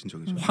 엄청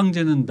급진적이죠.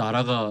 황제는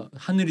나라가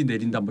하늘이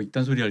내린다 뭐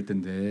이딴 소리 할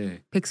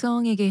텐데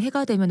백성에게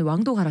해가 되면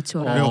왕도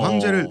갈아치워라.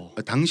 황제를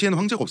당시에는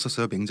황제가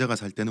없었어요. 맹자가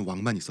살 때는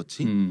왕만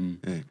있었지.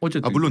 네.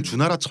 어쨌든 물론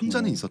주나라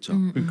천자는 있었죠.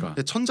 그러니까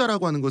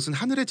천자라고 하는 것은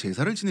하늘의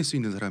제사를 지낼 수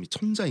있는 사람이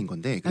천자인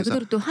건데 그래서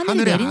또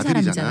하늘이 내린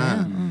아들이잖아.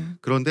 사람이잖아요.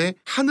 그런데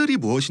하늘이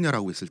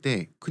무엇이냐라고 했을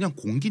때 그냥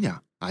공기냐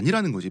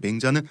아니라는 거지.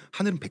 맹자는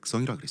하늘은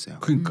백성이라 그랬어요.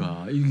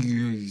 그러니까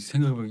이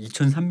생각해보면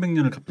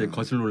 2300년을 갑자기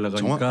거슬러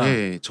올라가니까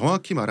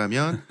정확히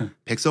말하면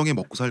백성의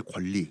먹고 살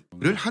권리를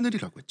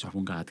하늘이라고 했죠.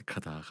 뭔가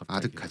아득하다. 갑자기.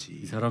 아득하지.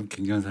 이 사람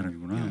굉장한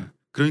사람이구나.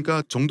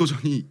 그러니까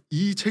정도전이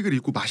이 책을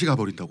읽고 맛이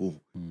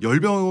가버린다고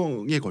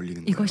열병에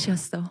걸리는 거예요.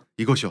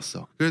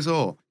 이것이었어.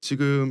 그래서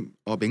지금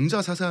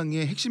맹자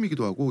사상의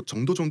핵심이기도 하고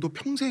정도전도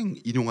평생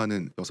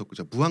인용하는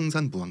 6글자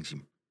무항산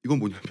무항심. 이건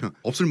뭐냐면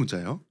없을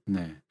문자예요.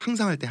 네.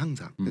 항상 할 때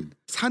항상.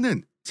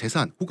 산은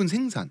재산 혹은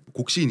생산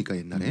곡시이니까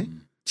옛날에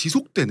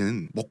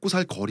지속되는 먹고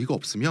살 거리가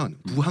없으면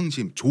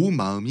무항심 좋은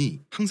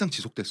마음이 항상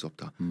지속될 수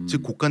없다.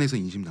 즉 곡간에서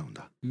인심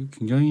나온다.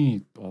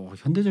 굉장히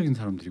현대적인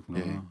사람들이구나.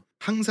 네.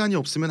 항산이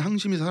없으면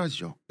항심이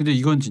사라지죠. 근데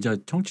이건 진짜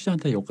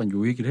청취자한테 약간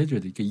요 얘기를 해줘야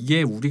돼. 그러니까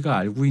이게 우리가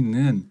알고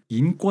있는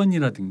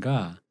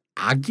인권이라든가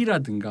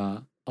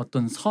악이라든가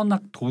어떤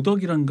선악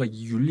도덕이란가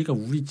이 윤리가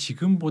우리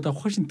지금보다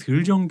훨씬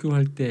덜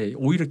정교할 때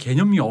오히려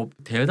개념이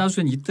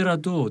대다수엔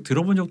있더라도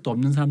들어본 적도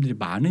없는 사람들이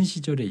많은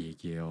시절의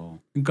얘기예요.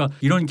 그러니까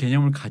이런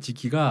개념을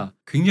가지기가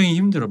굉장히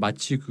힘들어.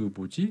 마치 그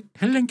뭐지?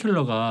 헬렌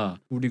켈러가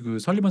우리 그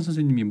설리반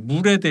선생님이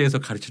물에 대해서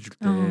가르쳐 줄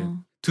때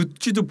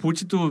듣지도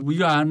보지도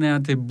우리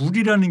아내한테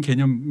물이라는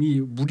개념이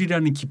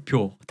물이라는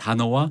기표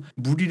단어와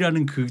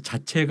물이라는 그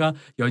자체가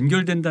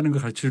연결된다는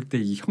걸 가르쳐줄 때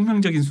이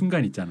혁명적인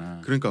순간 있잖아.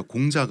 그러니까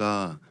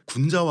공자가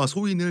군자와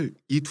소인을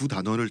이 두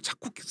단어를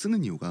자꾸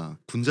쓰는 이유가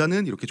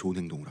군자는 이렇게 좋은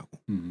행동을 하고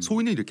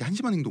소인은 이렇게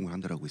한심한 행동을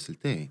한다라고 했을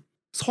때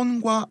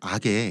선과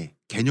악의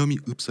개념이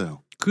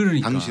없어요.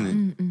 그러니까.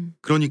 당신은.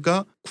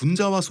 그러니까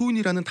군자와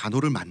소인이라는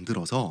단어를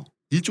만들어서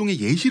일종의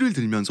예시를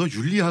들면서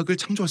윤리학을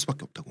창조할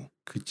수밖에 없다고.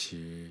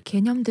 그치.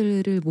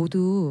 개념들을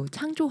모두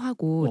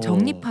창조하고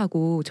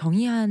정립하고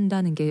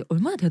정의한다는 게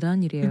얼마나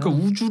대단한 일이에요.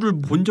 그러니까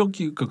우주를 본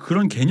적이 그러니까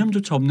그런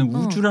개념조차 없는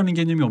우주라는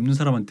개념이 없는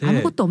사람한테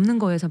아무것도 없는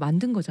거에서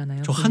만든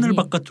거잖아요. 저 하늘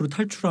바깥으로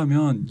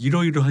탈출하면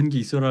이러이러한 게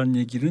있어라는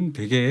얘기는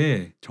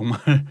되게 정말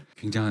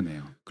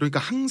굉장하네요. 그러니까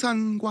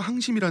항산과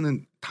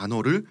항심이라는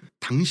단어를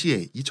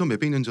당시에 2000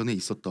 몇백 년 전에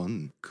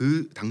있었던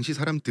그 당시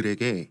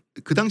사람들에게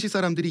그 당시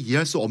사람들이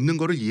이해할 수 없는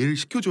거를 이해를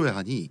시켜줘야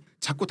하니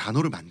자꾸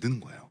단어를 만드는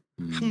거예요.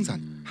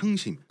 항산,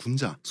 항심,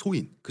 군자,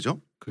 소인, 그죠?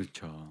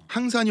 그렇죠.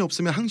 항산이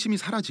없으면 항심이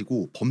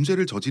사라지고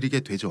범죄를 저지르게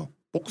되죠.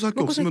 먹고 살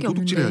게 없으면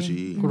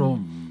도둑질해야지.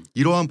 그럼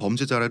이러한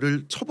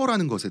범죄자를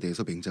처벌하는 것에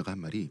대해서 맹자가 한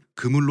말이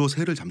그물로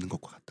새를 잡는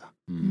것과 같다.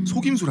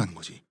 속임수라는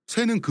거지.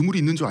 새는 그물이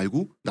있는 줄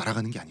알고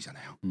날아가는 게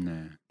아니잖아요.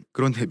 네.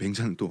 그런데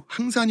맹자는 또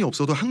항산이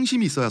없어도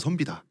항심이 있어야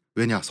선비다.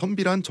 왜냐?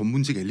 선비란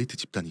전문직 엘리트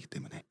집단이기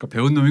때문에. 그러니까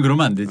배운 놈이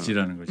그러면 안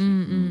되지라는 거지.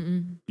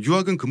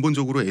 유학은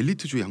근본적으로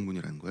엘리트주의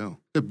학문이라는 거예요.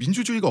 그러니까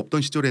민주주의가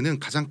없던 시절에는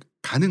가장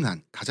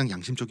가능한 가장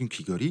양심적인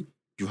귀결이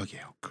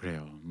유학이에요.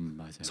 그래요.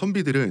 맞아요.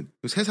 선비들은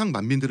세상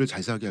만민들을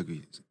잘 살게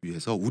하기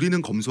위해서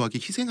우리는 검소하게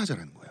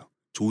희생하자라는 거예요.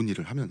 좋은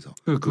일을 하면서.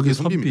 그게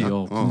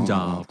선비요.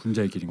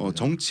 군자의 길인 거죠.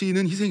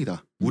 정치는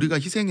희생이다. 우리가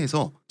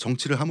희생해서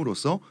정치를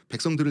함으로써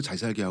백성들을 잘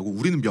살게 하고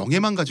우리는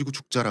명예만 가지고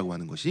죽자라고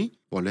하는 것이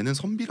원래는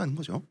선비라는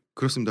거죠.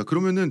 그렇습니다.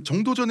 그러면은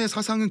정도전의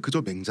사상은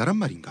그저 맹자란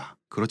말인가?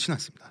 그렇진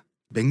않습니다.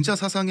 맹자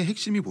사상의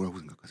핵심이 뭐라고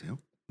생각하세요?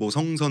 뭐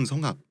성선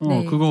성악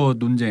네. 그거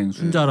논쟁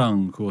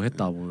순자랑 그거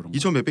했다 뭐 이런 거.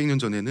 2000 몇백 년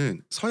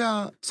전에는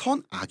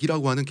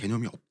선악이라고 하는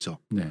개념이 없죠.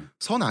 네.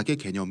 선악의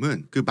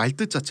개념은 그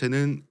말뜻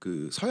자체는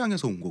그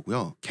서양에서 온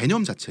거고요.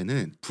 개념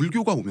자체는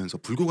불교가 오면서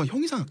불교가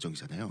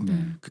형이상학적이잖아요.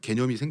 그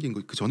개념이 생긴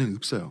거 그 전에는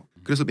없어요.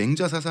 그래서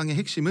맹자 사상의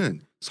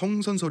핵심은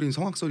성선설인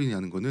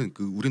성악설이냐는 거는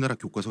그 우리나라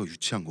교과서가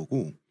유치한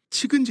거고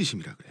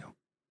측은지심이라 그래요.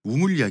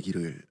 우물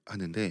이야기를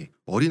하는데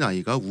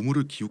어린아이가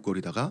우물을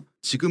기웃거리다가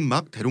지금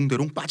막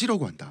대롱대롱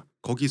빠지려고 한다.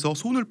 거기서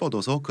손을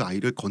뻗어서 그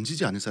아이를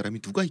건지지 않을 사람이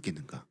누가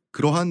있겠는가.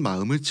 그러한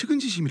마음을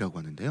측은지심이라고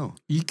하는데요.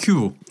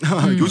 EQ.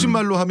 요즘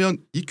말로 하면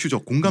EQ죠.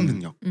 공감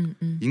능력.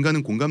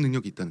 인간은 공감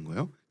능력이 있다는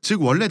거예요.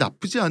 즉 원래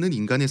나쁘지 않은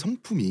인간의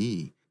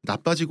성품이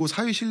나빠지고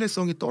사회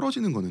신뢰성이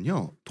떨어지는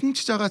거는요.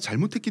 통치자가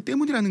잘못했기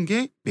때문이라는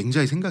게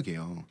맹자의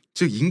생각이에요.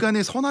 즉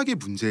인간의 선악의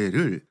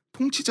문제를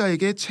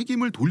통치자에게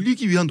책임을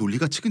돌리기 위한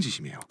논리가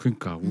측은지심이에요.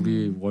 그러니까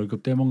우리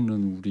월급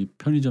떼먹는 우리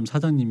편의점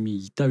사장님이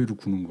이따위로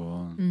구는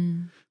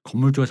건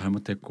건물주가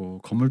잘못했고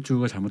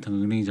건물주가 잘못한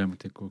건 은행이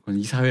잘못했고 그건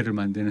이 사회를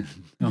만드는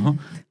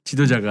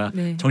지도자가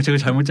네. 정책을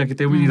잘못 짰기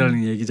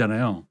때문이라는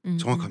얘기잖아요.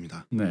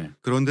 정확합니다. 네.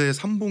 그런데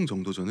삼봉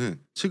정도전은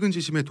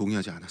측은지심에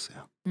동의하지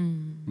않았어요.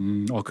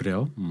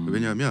 그래요?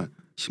 왜냐하면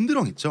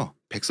힘들어했죠.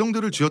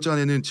 백성들을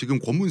쥐어짜내는 지금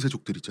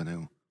권문세족들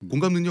있잖아요.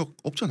 공감 능력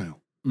없잖아요.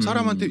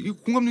 사람한테 이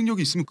공감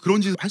능력이 있으면 그런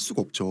짓을 할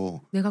수가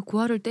없죠. 내가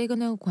구하를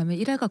떼어내고 가면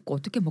일해 갖고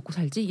어떻게 먹고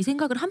살지? 이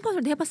생각을 한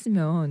번을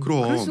해봤으면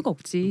그럴 수가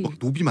없지. 막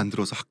노비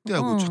만들어서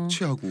학대하고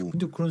착취하고.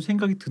 근데 그런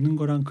생각이 드는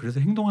거랑 그래서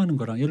행동하는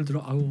거랑 예를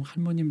들어 아우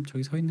할머님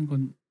저기 서 있는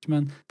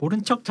건지만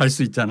모른 척 잘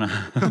수 있잖아.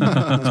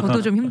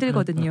 저도 좀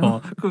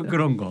힘들거든요.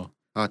 그런 거.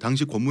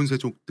 당시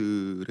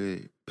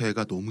권문세족들의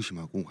배가 너무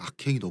심하고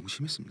악행이 너무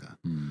심했습니다.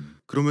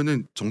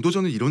 그러면은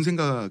정도전은 이런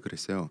생각을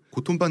했어요.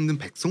 고통받는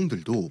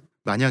백성들도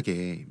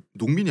만약에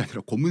농민이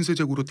아니라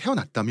권문세족으로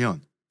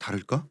태어났다면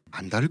다를까?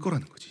 안 다를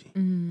거라는 거지.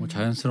 뭐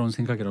자연스러운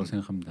생각이라고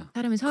생각합니다.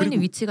 사람이 서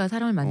있는 위치가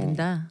사람을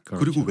만든다.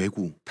 그리고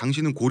왜구.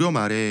 당시는 고려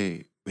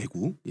말에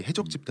왜구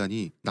해적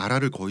집단이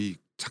나라를 거의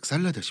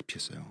작살나다시피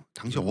했어요.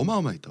 당시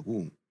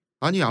어마어마했다고.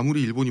 아니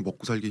아무리 일본이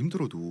먹고 살기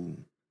힘들어도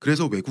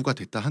그래서 왜구가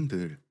됐다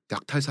한들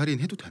약탈살인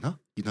해도 되나?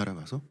 이 나라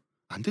가서?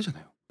 안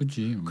되잖아요.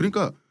 그렇지.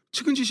 그러니까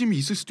측은지심이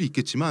있을 수도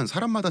있겠지만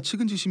사람마다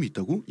측은지심이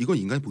있다고? 이건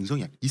인간의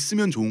본성이야.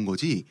 있으면 좋은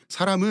거지.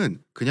 사람은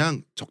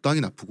그냥 적당히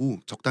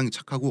나쁘고 적당히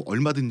착하고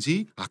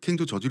얼마든지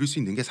악행도 저지를 수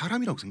있는 게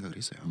사람이라고 생각을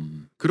했어요.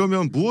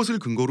 그러면 무엇을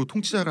근거로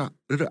통치자를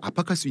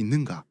압박할 수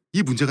있는가?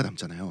 이 문제가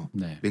남잖아요.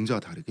 네. 맹자와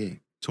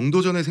다르게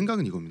정도전의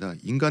생각은 이겁니다.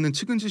 인간은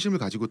측은지심을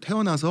가지고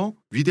태어나서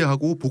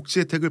위대하고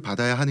복지 혜택을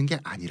받아야 하는 게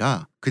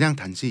아니라 그냥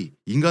단지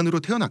인간으로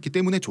태어났기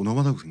때문에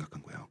존엄하다고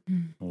생각한 거예요.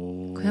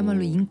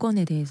 그야말로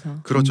인권에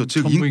대해서. 그렇죠.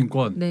 즉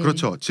천부인권. 네.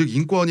 그렇죠. 즉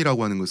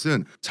인권이라고 하는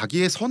것은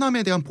자기의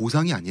선함에 대한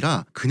보상이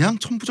아니라 그냥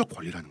천부적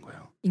권리라는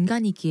거예요.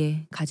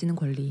 인간이기에 가지는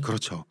권리.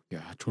 그렇죠.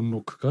 야, 존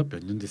로크가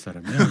몇 년대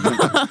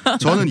사람이야?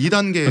 저는 이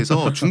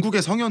단계에서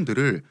중국의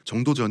성현들을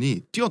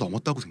정도전이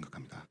뛰어넘었다고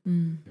생각합니다.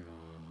 야,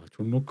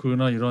 존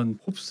로크나 이런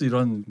홉스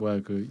이런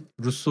그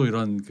루소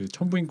이런 그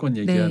천부인권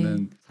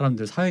얘기하는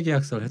사람들,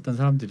 사회계약서를 했던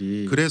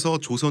사람들이 그래서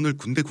조선을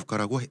근대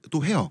국가라고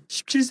또 해요.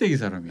 17세기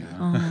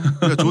사람이야.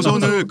 그러니까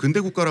조선을 근대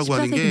국가라고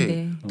하는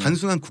게 14세기인데.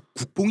 단순한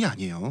국뽕이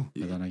아니에요.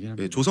 대단하긴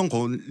합니다. 예, 조선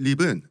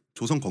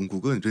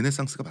건국은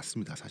르네상스가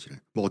맞습니다. 사실은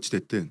뭐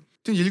어찌됐든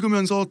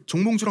읽으면서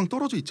정몽주랑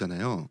떨어져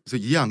있잖아요.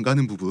 그래서 이해 안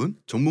가는 부분,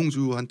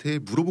 정몽주한테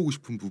물어보고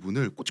싶은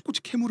부분을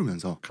꼬치꼬치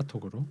캐물으면서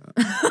카톡으로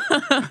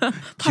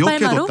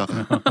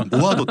기억해뒀다가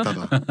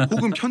모아뒀다가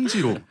혹은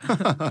편지로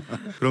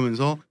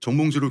그러면서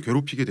정몽주를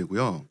괴롭히게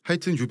되고요.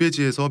 하여튼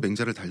유배지에서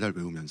맹자를 달달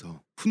외우면서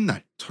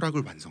훗날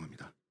철학을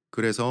완성합니다.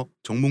 그래서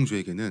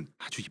정몽주에게는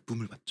아주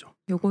이쁨을 받죠.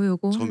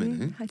 요거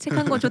처음에는. 책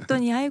한 권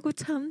줬더니 아이고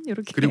참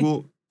이렇게.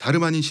 그리고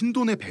다름 아닌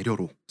신돈의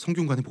배려로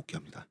성균관에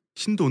복귀합니다.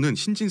 신돈은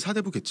신진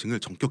사대부 계층을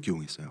전격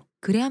기용했어요.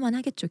 그래야만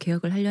하겠죠.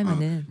 개혁을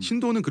하려면은.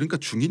 신돈은 그러니까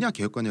중이냐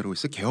개혁가냐라고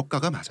했어요.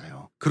 개혁가가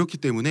맞아요. 그렇기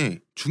때문에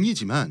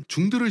중이지만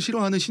중들을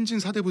싫어하는 신진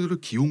사대부들을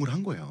기용을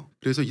한 거예요.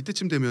 그래서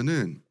이때쯤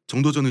되면은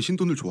정도전은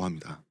신돈을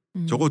좋아합니다.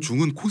 저거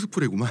중은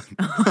코스프레구만.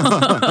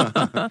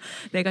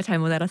 내가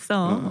잘못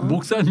알았어.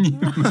 목사님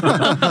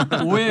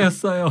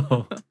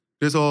오해했어요.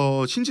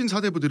 그래서 신진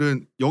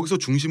사대부들은 여기서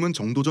중심은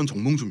정도전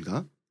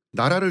정몽주입니다.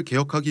 나라를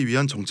개혁하기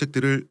위한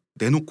정책들을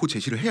내놓고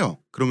제시를 해요.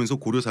 그러면서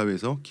고려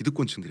사회에서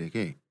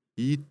기득권층들에게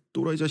이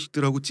또라이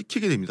자식들하고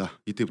찍히게 됩니다.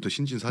 이때부터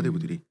신진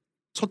사대부들이.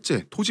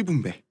 첫째, 토지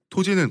분배.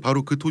 토지는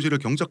바로 그 토지를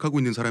경작하고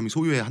있는 사람이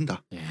소유해야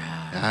한다.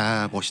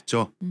 야,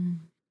 멋있죠.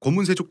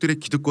 권문세족들의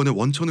기득권의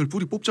원천을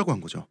뿌리 뽑자고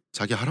한 거죠.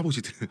 자기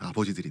할아버지들,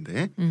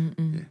 아버지들인데.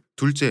 예.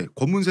 둘째,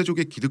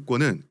 권문세족의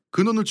기득권은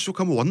근원을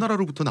추적하면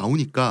원나라로부터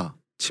나오니까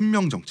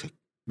친명 정책.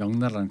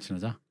 명나라랑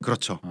친하자.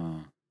 그렇죠.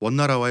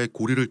 원나라와의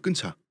고리를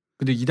끊자.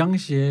 근데 이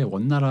당시에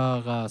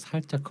원나라가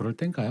살짝 그럴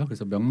땐가요?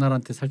 그래서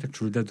명나라한테 살짝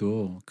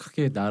줄대도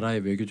크게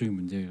나라의 외교적인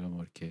문제가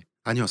뭐 이렇게.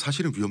 아니요,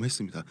 사실은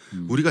위험했습니다.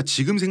 우리가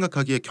지금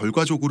생각하기에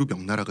결과적으로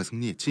명나라가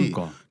승리했지.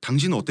 그러니까.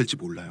 당신은 어떨지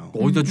몰라요.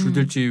 어디다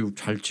줄댈지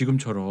잘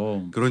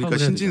지금처럼. 그러니까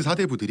신진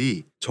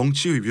사대부들이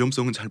정치의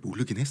위험성은 잘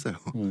모르긴 했어요.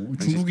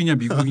 중국이냐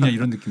미국이냐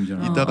이런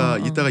느낌이잖아.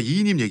 이따가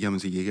이인임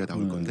얘기하면서 이 얘기가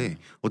나올 건데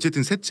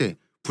어쨌든 셋째,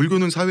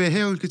 불교는 사회에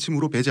해악을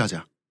끼침으로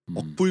배제하자.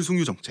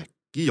 억불숭유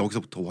정책이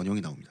여기서부터 원형이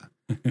나옵니다.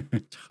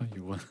 참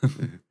이거.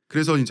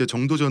 그래서 이제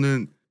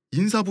정도전은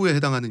인사부에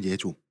해당하는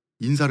예조,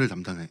 인사를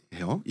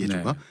담당해요.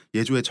 예조가.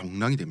 예조의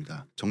정랑이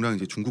됩니다. 정랑은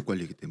이제 중국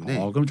관리이기 때문에.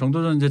 그럼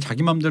정도전은 이제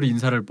자기 맘대로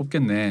인사를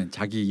뽑겠네.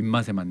 자기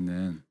입맛에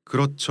맞는.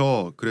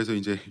 그렇죠. 그래서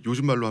이제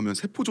요즘 말로 하면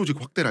세포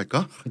조직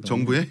확대랄까?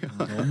 정부에.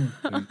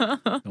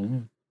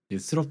 너무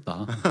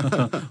예스럽다.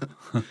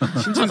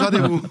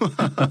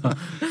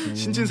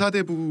 신진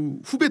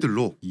사대부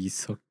후배들로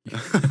이석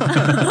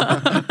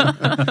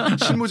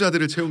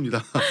실무자들을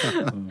채웁니다.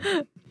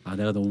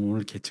 내가 너무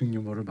오늘 계층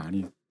유머를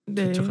많이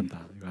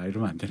개척한다. 이거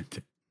이러면 안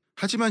되는데.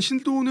 하지만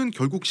신돈은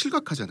결국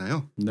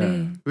실각하잖아요.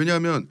 네.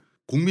 왜냐하면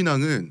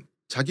공민왕은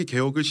자기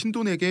개혁을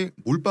신돈에게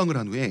몰빵을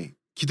한 후에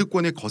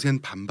기득권의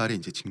거센 반발에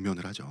이제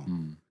직면을 하죠.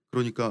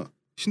 그러니까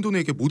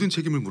신돈에게 모든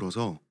책임을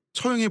물어서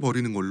처형해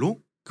버리는 걸로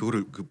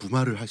그거를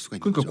무마를 할 수가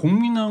있는 거죠. 그러니까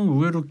공민왕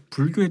의외로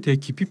불교에 되게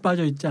깊이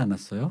빠져 있지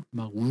않았어요?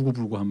 막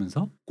울고불고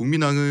하면서.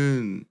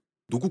 공민왕은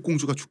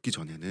노국공주가 죽기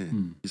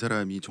전에는 이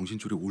사람이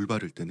정신줄이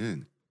올바를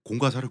때는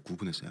공과 사를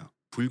구분했어요.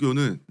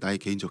 불교는 나의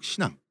개인적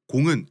신앙,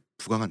 공은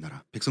부강한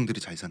나라, 백성들이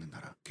잘 사는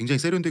나라. 굉장히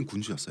세련된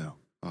군주였어요.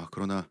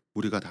 그러나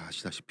우리가 다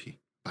아시다시피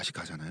맛이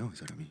가잖아요, 이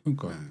사람이.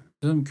 그러니까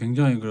이 사람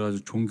굉장히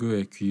그래가지고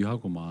종교에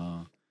귀하고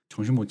막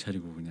정신 못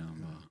차리고 그냥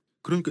막.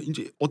 그러니까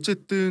이제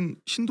어쨌든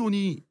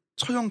신돈이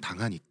처형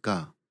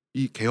당하니까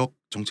이 개혁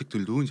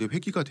정책들도 이제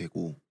회귀가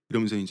되고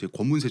이러면서 이제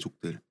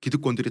권문세족들,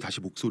 기득권들이 다시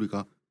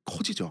목소리가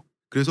커지죠.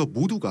 그래서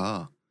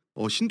모두가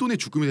신돈의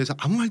죽음에 대해서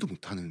아무 말도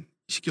못하는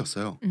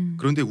시기였어요.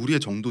 그런데 우리의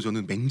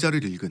정도전은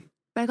맹자를 읽은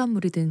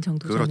빨간물이 든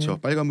정도전을. 그렇죠.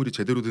 빨간물이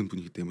제대로 든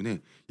분이기 때문에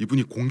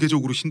이분이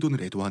공개적으로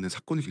신돈을 애도하는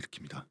사건을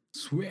일으킵니다.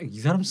 이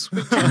사람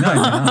스웩 장난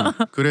아니야.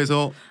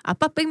 그래서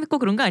아빠 백 믿고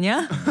그런 거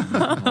아니야?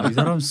 이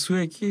사람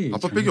스웩이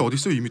아빠 백이 어디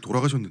있어요? 이미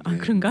돌아가셨는데.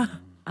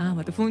 그런가?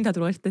 맞다. 부모님 다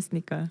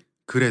돌아가셨댔으니까.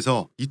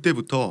 그래서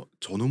이때부터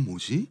저놈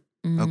뭐지?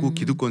 하고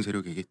기득권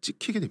세력에게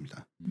찍히게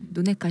됩니다.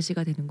 눈의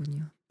가시가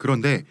되는군요.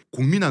 그런데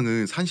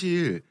공민왕은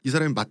사실 이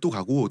사람이 맛도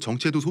가고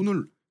정치에도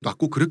손을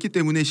놨고 그렇기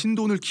때문에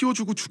신돈을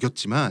키워주고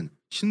죽였지만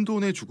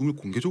신돈의 죽음을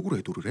공개적으로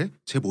애도를 해?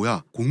 쟤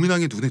뭐야?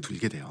 공민왕의 눈에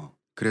들게 돼요.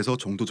 그래서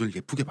정도전을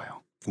예쁘게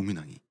봐요.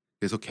 공민왕이.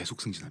 그래서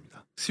계속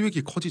승진합니다.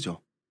 스웩이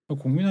커지죠.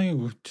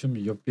 공민왕이 좀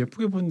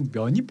예쁘게 본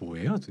면이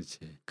뭐예요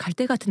도대체?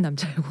 갈대 같은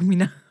남자예요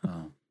공민왕.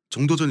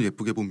 정도전을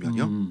예쁘게 본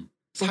면이요?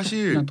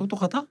 사실 그냥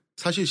똑똑하다?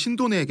 사실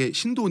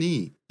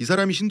신돈이 이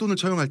사람이 신돈을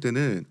처형할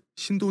때는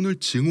신돈을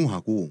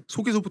증오하고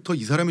속에서부터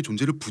이 사람의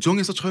존재를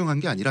부정해서 처형한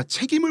게 아니라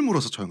책임을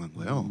물어서 처형한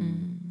거예요.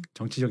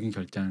 정치적인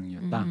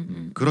결정이었다.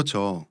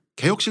 그렇죠.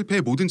 개혁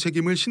실패의 모든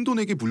책임을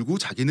신돈에게 물고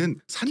자기는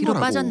산 뒤로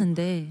거라고.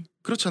 빠졌는데.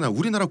 그렇잖아.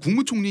 우리나라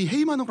국무총리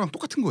해임하는 거랑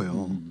똑같은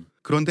거예요.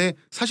 그런데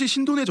사실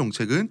신돈의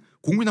정책은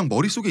공민왕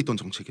머릿속에 있던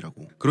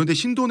정책이라고. 그런데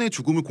신돈의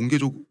죽음을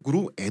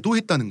공개적으로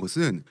애도했다는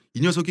것은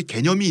이 녀석이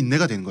개념이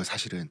인내가 되는 거야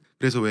사실은.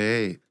 그래서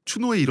왜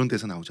추노에 이런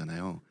데서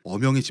나오잖아요.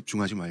 어명에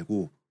집중하지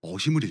말고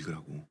어심을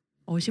읽으라고.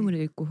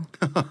 어심을 읽고.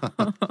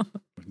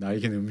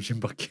 나에게는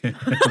음심밖에.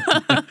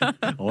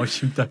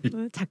 어심 따위.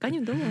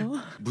 작가님도 뭐.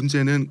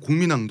 문제는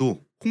공민왕도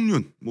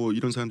홍륜 뭐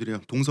이런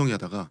사람들이랑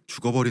동성애하다가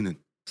죽어버리는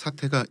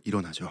사태가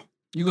일어나죠.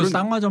 이거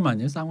쌍화점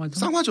아니에요? 쌍화점?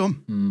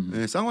 쌍화점.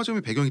 네,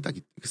 쌍화점의 배경이 딱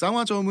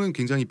쌍화점은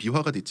굉장히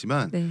비화가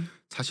됐지만 네.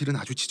 사실은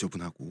아주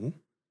지저분하고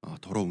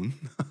더러운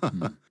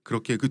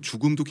그렇게 그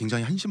죽음도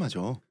굉장히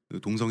한심하죠. 그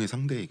동성애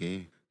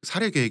상대에게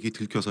살해 계획이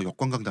들켜서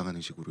역관광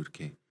당하는 식으로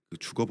이렇게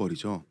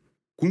죽어버리죠.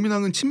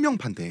 공민왕은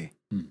친명파인데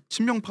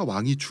친명파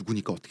왕이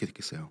죽으니까 어떻게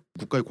됐겠어요?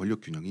 국가의 권력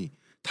균형이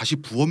다시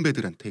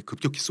부원배들한테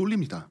급격히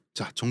쏠립니다.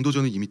 자,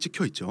 정도전은 이미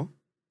찍혀 있죠.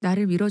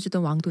 나를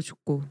밀어주던 왕도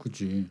죽고.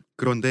 그치.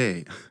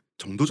 그런데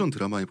정도전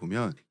드라마에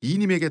보면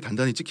이인임에게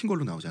단단히 찍힌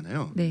걸로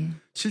나오잖아요. 네.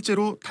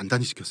 실제로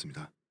단단히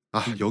찍혔습니다.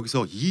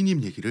 여기서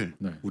이인임 얘기를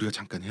네. 우리가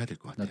잠깐 해야 될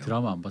것 같아요. 나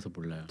드라마 안 봐서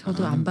몰라요.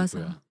 저도 안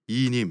봐서.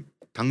 이인임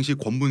당시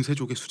권문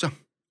세족의 수장.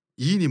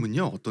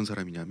 이인임은요 어떤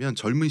사람이냐면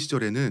젊은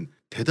시절에는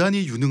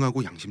대단히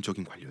유능하고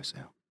양심적인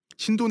관료였어요.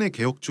 신돈의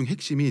개혁 중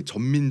핵심이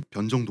전민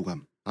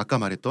변정도감. 아까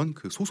말했던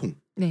그 소송,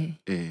 네.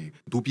 예,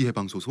 노비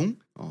해방 소송,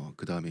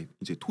 그 다음에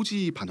이제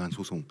토지 반환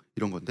소송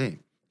이런 건데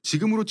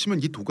지금으로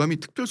치면 이 도감이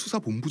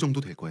특별수사본부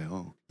정도 될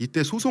거예요.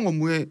 이때 소송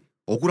업무에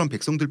억울한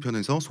백성들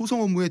편에서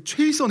소송 업무의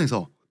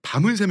최일선에서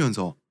밤을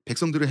새면서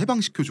백성들을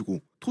해방시켜주고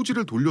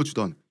토지를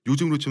돌려주던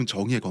요즘으로 치면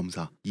정의의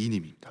검사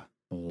이인임입니다.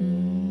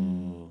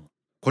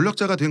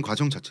 권력자가 된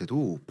과정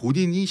자체도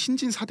본인이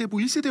신진 사대부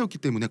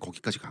 1세대였기 때문에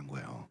거기까지 간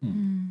거예요.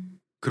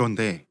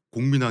 그런데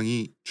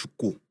공민왕이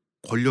죽고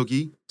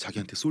권력이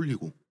자기한테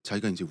쏠리고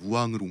자기가 이제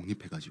우왕을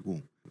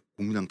옹립해가지고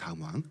공민왕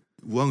다음 왕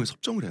우왕을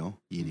섭정을 해요.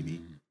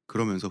 이인임이.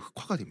 그러면서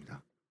흑화가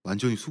됩니다.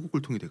 완전히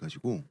수국골통이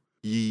돼가지고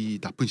이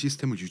나쁜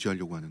시스템을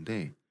유지하려고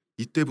하는데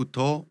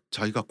이때부터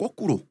자기가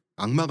거꾸로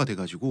악마가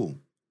돼가지고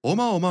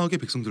어마어마하게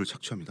백성들을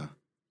착취합니다.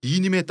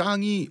 이인임의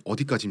땅이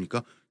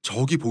어디까지입니까?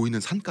 저기 보이는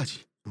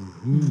산까지.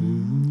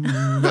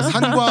 그러니까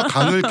산과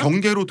강을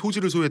경계로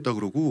토지를 소유했다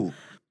그러고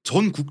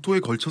전 국토에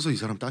걸쳐서 이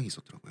사람 땅이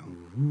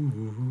있었더라고요.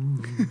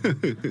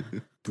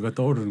 누가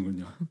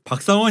떠오르는군요.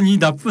 박상원이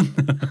나쁜.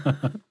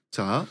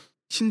 자,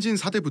 신진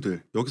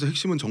사대부들 여기서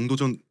핵심은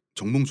정도전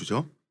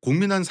정몽주죠.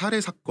 공민왕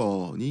살해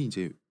사건이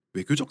이제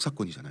외교적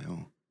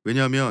사건이잖아요.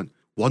 왜냐하면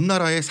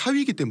원나라의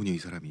사위이기 때문이에요. 이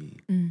사람이.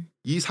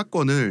 이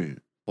사건을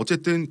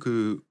어쨌든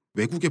그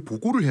외국에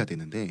보고를 해야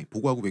되는데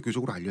보고하고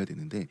외교적으로 알려야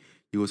되는데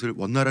이것을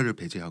원나라를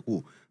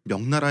배제하고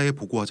명나라에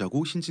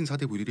보고하자고 신진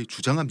사대부들이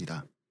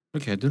주장합니다.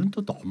 걔들은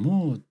또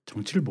너무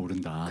정치를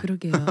모른다.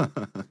 그러게요.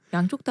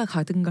 양쪽 다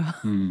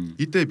가든가.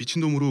 이때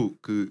미친놈으로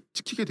그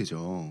찍히게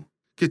되죠.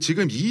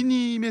 지금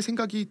이인임의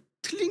생각이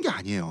틀린 게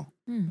아니에요.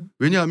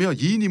 왜냐하면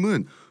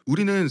이인임은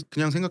우리는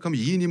그냥 생각하면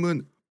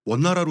이인임은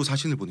원나라로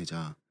사신을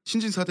보내자.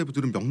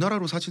 신진사대부들은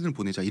명나라로 사신을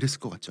보내자 이랬을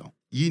것 같죠.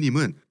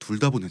 이인임은 둘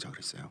다 보내자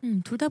그랬어요.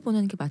 둘 다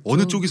보내는 게 맞죠.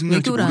 어느 쪽이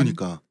승리할지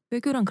모르니까.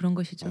 외교란 그런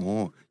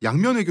것이죠.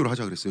 양면 외교를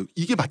하자 그랬어요.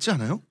 이게 맞지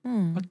않아요?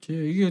 맞지.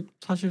 이게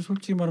사실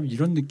솔직히 말하면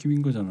이런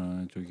느낌인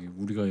거잖아. 저기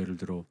우리가 예를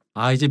들어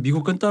이제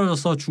미국 끈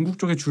떨어졌어. 중국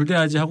쪽에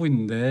줄대야지 하고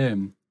있는데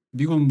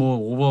미국 뭐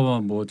오바마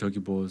뭐 저기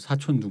뭐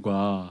사촌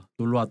누가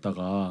놀러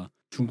왔다가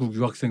중국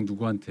유학생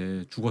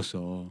누구한테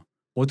죽었어.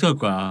 어떻게 할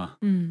거야?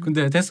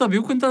 근데 됐어.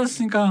 미국 끈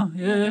떨어졌으니까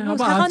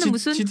사과는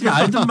무슨 지들이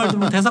알든 말든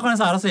뭐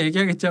대사관에서 알아서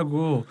얘기하겠지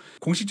하고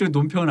공식적인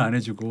논평은 안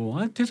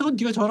해주고 대사관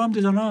네가 전화하면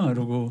되잖아.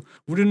 이러고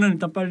우리는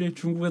일단 빨리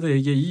중국에다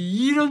얘기해.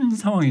 이런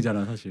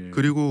상황이잖아 사실.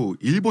 그리고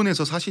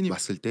일본에서 사신이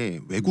왔을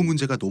때 외교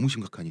문제가 너무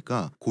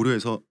심각하니까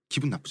고려해서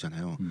기분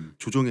나쁘잖아요.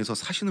 조정에서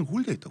사신을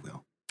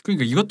홀대했다고요.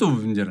 그러니까 이것도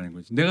문제라는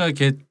거지. 내가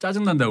걔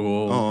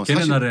짜증난다고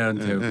걔네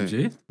나라한테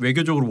뭐지?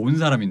 외교적으로 온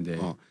사람인데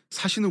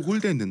사신을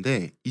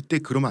홀대했는데 이때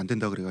그러면 안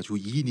된다 그래가지고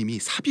이인임이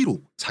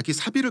사비로 자기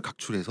사비를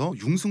각출해서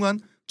융숭한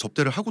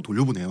접대를 하고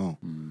돌려보내요.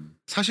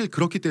 사실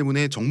그렇기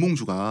때문에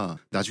정몽주가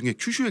나중에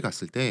큐슈에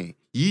갔을 때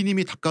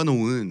이인임이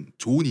닦아놓은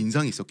좋은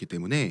인상이 있었기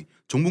때문에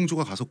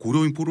정몽주가 가서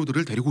고려인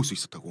포로들을 데리고 올 수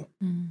있었다고.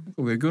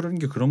 외교라는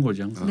게 그런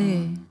거지 항상.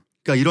 네.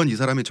 그러니까 이런 이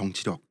사람의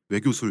정치력,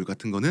 외교술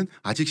같은 거는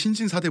아직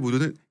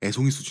신진사대부들은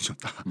애송이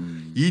수준이었다.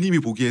 이인임이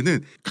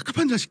보기에는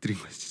깝깝한 자식들인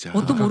거야 진짜.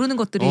 뭣도 모르는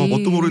것들이.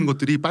 뭣도 모르는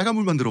것들이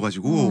빨간물만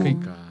들어가지고.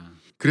 그러니까.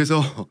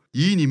 그래서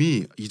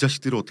이인임이 이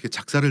자식들을 어떻게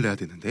작사를 내야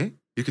되는데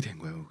이렇게 된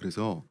거예요.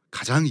 그래서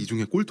가장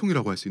이중에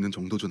꼴통이라고 할 수 있는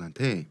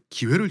정도전한테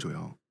기회를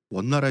줘요.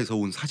 원나라에서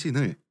온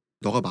사신을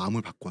너가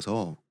마음을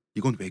바꿔서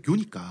이건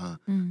외교니까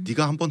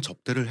네가 한번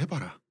접대를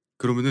해봐라.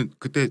 그러면은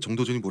그때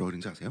정도전이 뭐라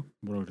그랬는지 아세요?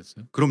 뭐라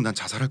그랬어요? 그럼 난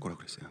자살할 거라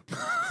그랬어요.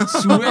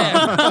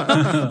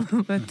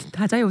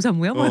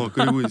 다자요사무야?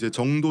 그리고 이제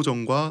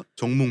정도전과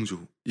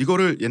정몽주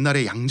이거를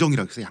옛날에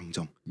양정이라 그랬어요.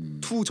 양정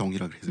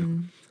투정이라 그랬어요.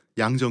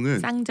 양정은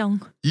쌍정.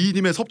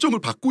 이인임의 섭정을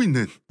받고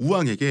있는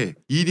우왕에게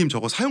이인임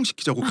저거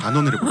사형시키자고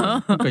간언을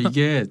해버려요. 그러니까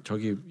이게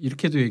저기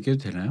이렇게도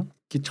얘기해도 되나요?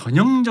 이게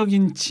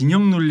전형적인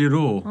진영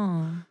논리로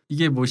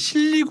이게 뭐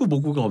실리고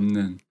뭐고가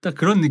없는 딱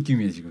그런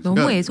느낌이에요 지금. 너무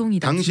그러니까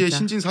애송이다. 당시에 진짜.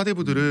 신진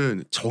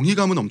사대부들은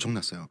정의감은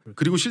엄청났어요.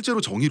 그리고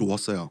실제로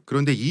정의로웠어요.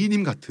 그런데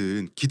이인임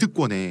같은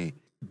기득권에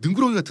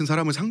능구렁이 같은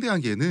사람을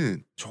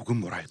상대하기에는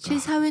조금 뭐랄까.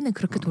 실사회는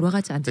그렇게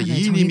돌아가지 않잖아요.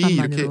 그러니까 이인임이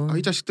이렇게 정의감만으로.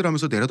 이 자식들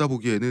하면서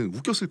내려다보기에는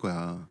웃겼을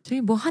거야.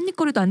 저기 뭐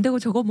한입거리도 안 되고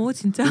저거 뭐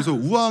진짜. 그래서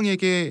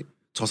우왕에게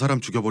저 사람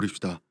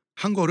죽여버립시다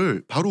한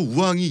거를 바로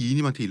우왕이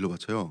이인임한테 일러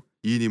바쳐요.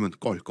 이인임은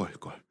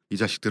껄껄껄 이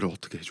자식들을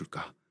어떻게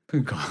해줄까.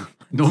 그러니까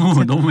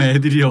너무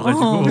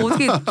애들이어가지고 뭐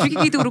어떻게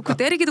죽이기도 그렇고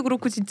때리기도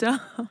그렇고 진짜.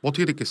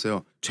 어떻게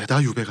됐겠어요.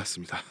 죄다 유배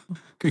같습니다.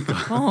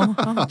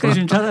 그러니까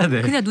정신 차려야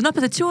돼. 그냥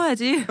눈앞에서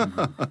치워야지.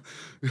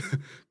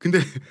 근데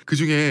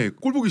그중에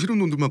꼴보기 싫은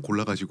놈들만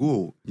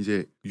골라가지고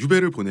이제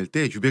유배를 보낼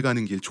때 유배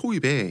가는 길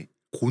초입에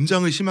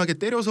곤장을 심하게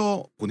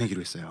때려서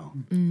보내기로 했어요.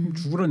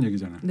 죽으란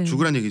얘기잖아. 네.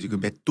 죽으란 얘기지. 그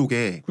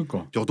맷독에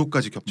그러니까 몇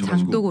억까지 겹쳐가지고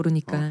장도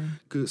고르니까.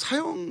 그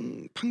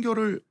사형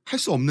판결을 할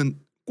수 없는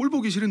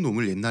꼴보기 싫은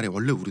놈을 옛날에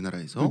원래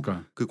우리나라에서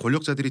그러니까. 그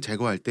권력자들이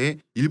제거할 때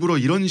일부러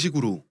이런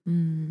식으로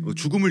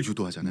죽음을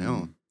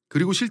유도하잖아요.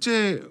 그리고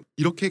실제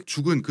이렇게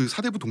죽은 그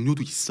사대부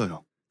동료도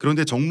있어요.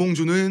 그런데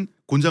정몽주는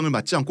곤장을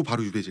맞지 않고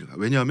바로 유배지를 가.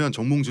 왜냐하면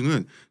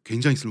정몽주는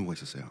굉장히 쓸모가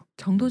있었어요.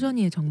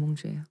 정도전이에요,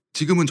 정몽주예요.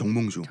 지금은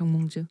정몽주.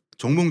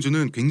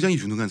 정몽주는 굉장히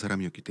유능한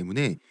사람이었기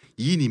때문에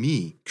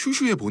이인임이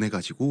큐슈에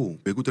보내가지고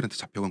외구들한테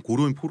잡혀간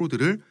고로인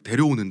포로들을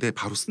데려오는데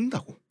바로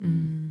쓴다고.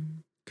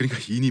 그러니까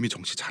이인임이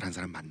정치 잘한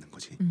사람 맞는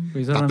거지.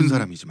 나쁜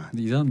사람이지만.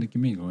 근데 이 사람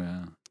느낌이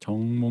이거야.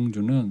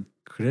 정몽주는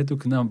그래도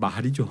그나마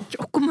말이죠.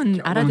 조금은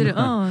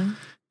알아들어.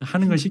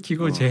 하는 걸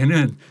시키고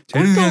쟤는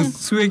그냥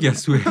수액이야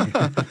수액.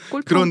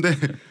 그런데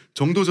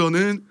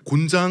정도전은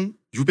곤장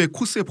유배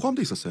코스에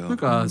포함돼 있었어요.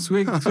 그러니까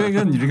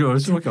수액은 이렇게 어릴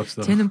수밖에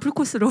없어. 쟤는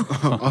풀코스로.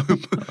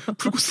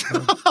 풀코스.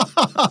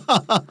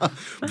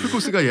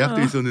 풀코스가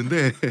예약돼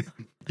있었는데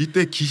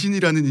이때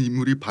기신이라는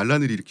인물이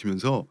반란을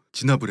일으키면서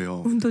진압을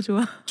해요. 운도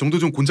좋아.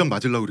 정도전 곤장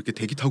맞으려고 이렇게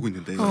대기 타고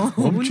있는데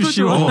운도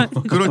좋아.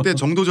 그럴 때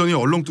정도전이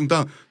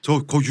얼렁뚱땅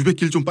거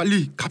유배길 좀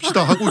빨리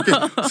갑시다 하고 이렇게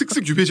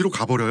슥슥 유배지로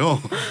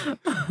가버려요.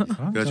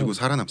 그래가지고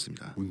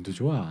살아남습니다. 운도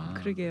좋아.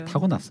 그러게요.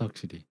 타고났어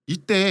확실히.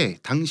 이때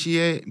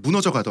당시에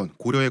무너져가던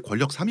고려의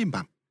권력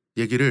 3인방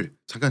얘기를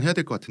잠깐 해야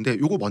될 것 같은데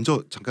요거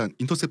먼저 잠깐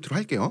인터셉트로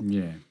할게요.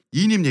 예.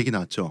 이인임 얘기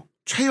나왔죠.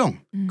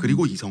 최영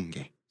그리고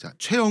이성계. 자,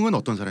 최영은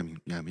어떤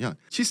사람이냐면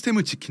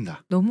시스템을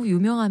지킨다. 너무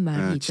유명한 말이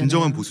있잖아요.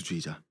 진정한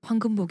보수주의자.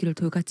 황금보기를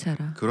돌같이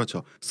하라.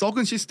 그렇죠.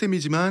 썩은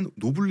시스템이지만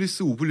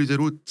노블리스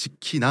오블리제로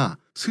지키나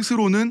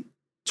스스로는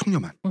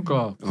청렴한.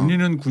 그러니까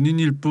군인은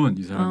군인일 뿐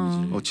이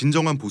사람이지.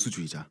 진정한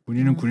보수주의자.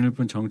 군인은 군인일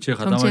뿐 정치에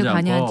가담하지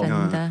않고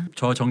않는다.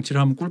 저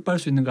정치를 하면 꿀 빨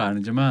수 있는 거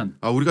아니지만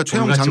우리가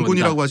최영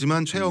장군이라고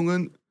하지만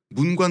최영은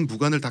문관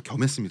무관을 다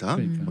겸했습니다.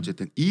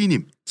 어쨌든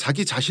이인임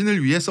자기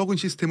자신을 위해 썩은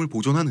시스템을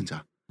보존하는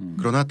자.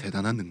 그러나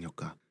대단한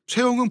능력가.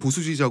 최영은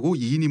보수주의자고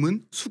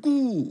이인임은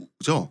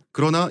수구죠.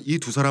 그러나 이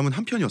두 사람은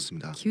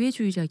한편이었습니다.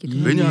 기회주의자이기도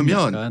해요.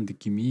 왜냐하면 약간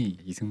느낌이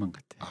이승만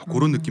같아.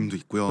 그런 느낌도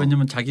있고요.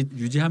 왜냐면 자기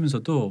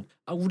유지하면서도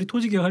우리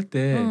토지개혁할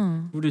때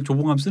우리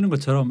조봉암 쓰는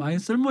것처럼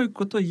쓸모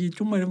있고 또 이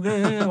정말 이런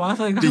거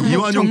와서 이거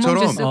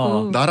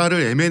이완용처럼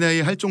나라를 M&A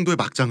할 정도의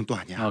막장은 또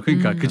아니야.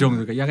 그러니까 그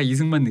정도가 약간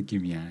이승만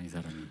느낌이야 이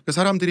사람이. 그러니까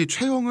사람들이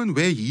최영은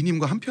왜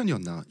이인임과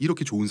한편이었나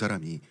이렇게 좋은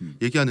사람이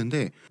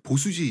얘기하는데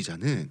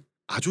보수주의자는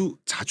아주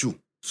자주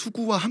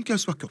수구와 함께 할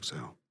수밖에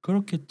없어요.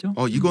 그렇겠죠.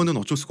 이거는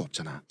어쩔 수가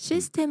없잖아.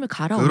 시스템을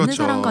갈아엎는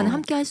그렇죠. 사람과는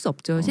함께 할 수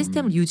없죠.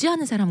 시스템을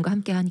유지하는 사람과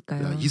함께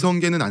하니까요.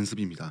 이성계는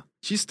안습입니다.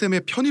 시스템에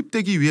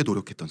편입되기 위해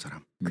노력했던 사람.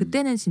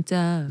 그때는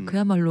진짜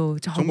그야말로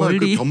저 정말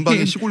멀리 그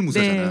변방의 시골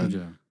무사잖아.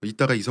 네.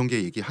 이따가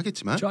이성계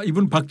얘기하겠지만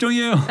이분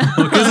박정희예요.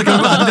 그래서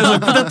결국 안 돼서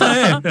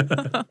쿠데타해.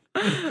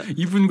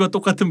 이분과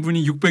똑같은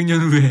분이 600년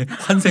후에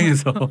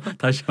환생해서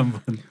다시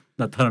한번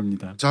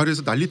나타납니다. 자,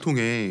 그래서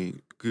난리통에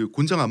그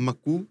곤장 안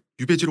맞고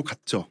유배지로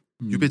갔죠.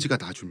 유배지가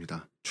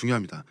놔줍니다.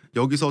 중요합니다.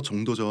 여기서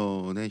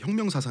정도전의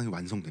혁명 사상이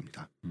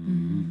완성됩니다.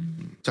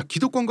 자,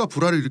 기득권과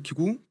불화를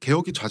일으키고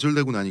개혁이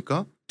좌절되고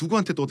나니까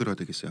누구한테 떠들어야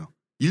되겠어요?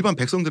 일반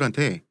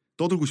백성들한테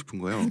떠들고 싶은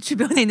거예요.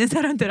 주변에 있는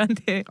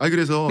사람들한테.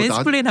 그래서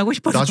맨스플레인 하고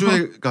싶어서.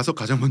 나주에 가서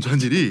가장 먼저 한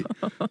일이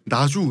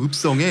나주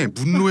읍성에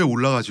문로에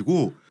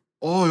올라가지고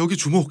여기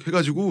주목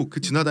해가지고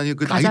그 지나다니는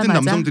그 나이 든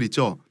남성들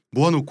있죠.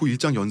 모아놓고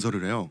일장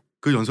연설을 해요.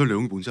 그 연설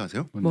내용이 뭔지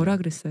아세요? 뭐라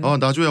그랬어요?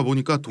 나주야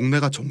보니까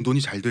동네가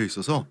정돈이 잘 되어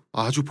있어서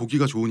아주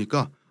보기가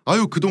좋으니까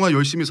그동안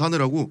열심히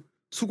사느라고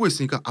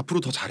수고했으니까 앞으로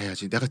더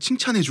잘해야지. 내가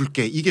칭찬해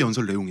줄게. 이게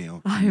연설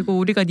내용이에요. 아이고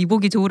우리가 네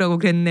보기 좋으라고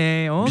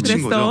그랬네.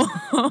 미친 그랬어. 거죠.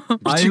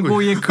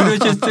 아이고 얘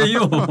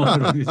그러셨어요.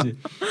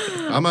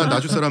 아마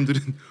나주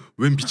사람들은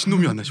웬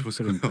미친놈이었나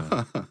싶었어요.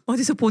 그러니까.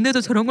 어디서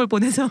보내도 저런 걸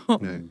보내서.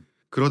 네.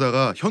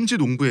 그러다가 현지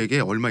농부에게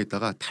얼마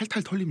있다가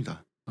탈탈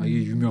털립니다.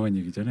 이게 유명한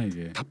얘기잖아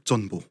이게.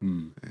 답전보.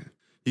 네.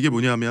 이게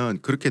뭐냐면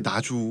그렇게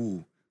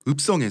나주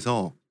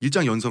읍성에서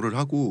일장 연설을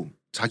하고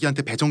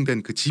자기한테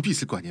배정된 그 집이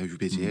있을 거 아니에요.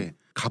 유배지에.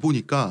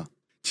 가보니까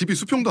집이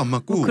수평도 안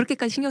맞고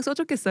그렇게까지 신경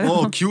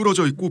써줬겠어요.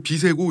 기울어져 있고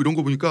비세고 이런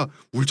거 보니까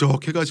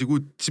울적해가지고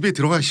집에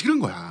들어가기 싫은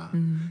거야.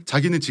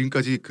 자기는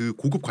지금까지 그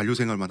고급 관료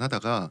생활만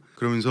하다가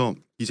그러면서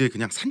이제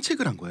그냥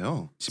산책을 한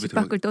거예요. 집에 집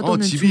밖을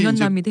떠도는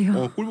중년남이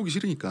돼요. 꼴 보기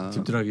싫으니까.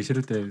 집 들어가기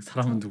싫을 때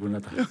사람은 누구나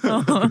다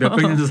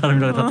몇백 년 전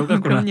사람이랑 다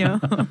똑같구나. 그럼요.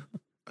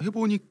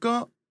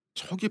 해보니까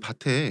저기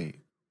밭에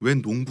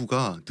웬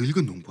농부가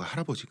늙은 농부가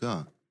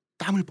할아버지가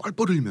땀을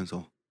뻘뻘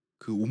흘리면서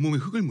그 온몸에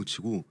흙을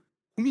묻히고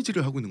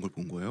호미질을 하고 있는 걸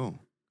본 거예요.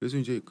 그래서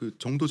이제 그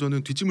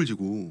정도전은 뒷짐을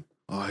지고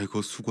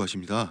아이고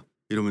수고하십니다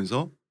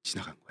이러면서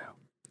지나간 거예요.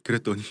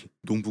 그랬더니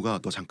농부가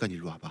너 잠깐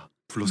일로 와봐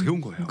불러 세운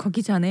거예요.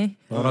 거기 자네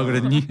뭐라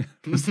그랬니?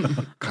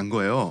 간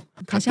거예요.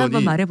 다시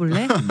한번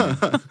말해볼래?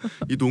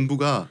 이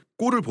농부가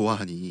꼴을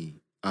보아하니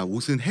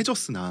옷은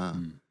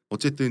해졌으나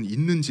어쨌든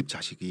있는 집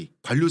자식이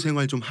관료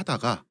생활 좀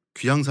하다가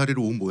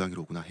귀양살이로 온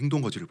모양이로구나.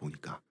 행동거지를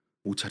보니까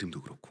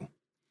옷차림도 그렇고.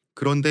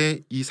 그런데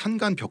이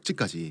산간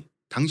벽지까지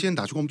당시엔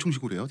나주가 엄청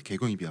시골이에요.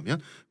 개경에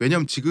비하면.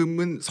 왜냐하면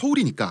지금은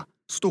서울이니까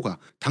수도가.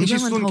 당시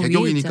수도는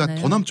개경이니까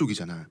더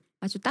남쪽이잖아.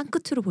 아주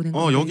땅끝으로 보낸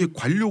거예요. 여기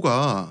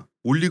관료가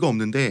올 리가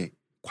없는데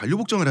관료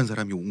복장을 한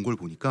사람이 온 걸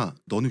보니까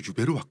너는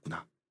유배로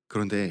왔구나.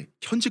 그런데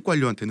현직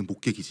관료한테는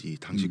목객이지.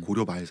 당시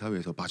고려 말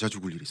사회에서 맞아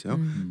죽을 일 있어요.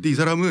 근데 이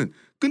사람은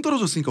끈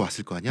떨어졌으니까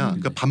왔을 거 아니야.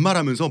 그러니까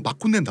반말하면서 막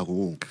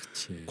혼낸다고.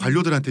 그치.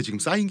 관료들한테 지금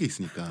쌓인 게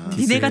있으니까.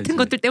 니네 같은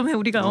것들 때문에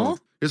우리가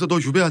그래서 너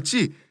유배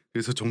왔지?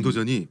 그래서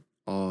정도전이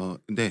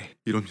네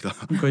이럽니다.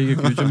 그러니까 이게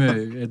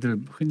요즘에 애들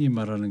흔히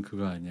말하는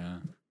그거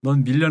아니야.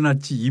 넌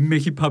밀려났지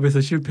인맥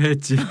힙합에서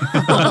실패했지.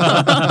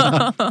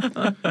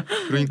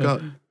 그러니까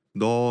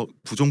너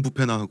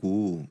부정부패나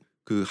하고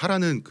그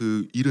하라는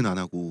그 일은 안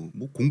하고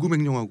뭐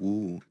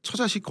공금횡령하고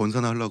처자식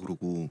건사나 하려고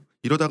그러고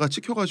이러다가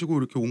찍혀가지고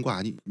이렇게 온 거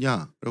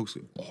아니냐라고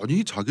했어요.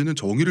 아니 자기는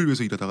정의를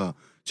위해서 일하다가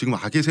지금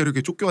악의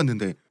세력에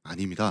쫓겨왔는데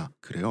아닙니다.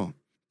 그래요.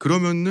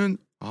 그러면은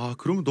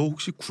그러면 너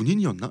혹시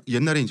군인이었나?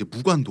 옛날에 이제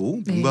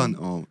무관도 네. 무관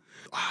너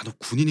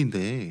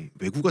군인인데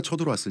외구가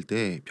쳐들어왔을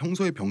때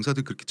평소에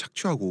병사들 그렇게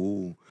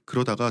착취하고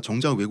그러다가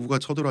정작 외구가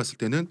쳐들어왔을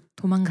때는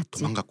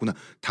도망갔구나.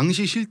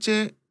 당시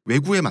실제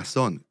외구에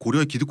맞선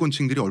고려의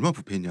기득권층들이 얼마나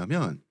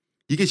부패했냐면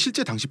이게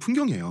실제 당시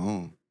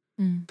풍경이에요.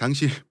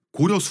 당시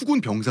고려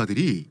수군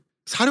병사들이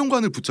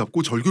사령관을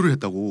붙잡고 절규를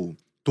했다고.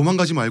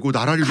 도망가지 말고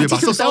나라를 위해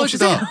맞서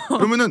싸웁시다.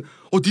 그러면은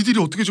니들이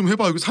어떻게 좀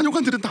해봐.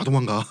 사령관들은 다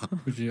도망가.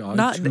 그지.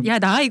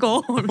 나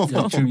이거.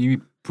 지금 이미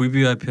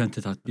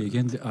VVIP한테 다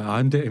얘기했는데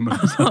안 돼.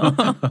 이러면서.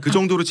 그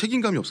정도로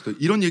책임감이 없었어요.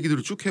 이런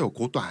얘기들을 쭉 해요.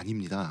 그것도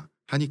아닙니다.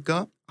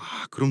 하니까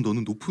그럼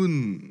너는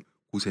높은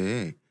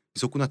곳에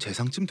있었구나.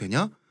 재상쯤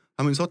되냐?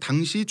 하면서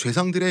당시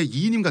죄상들의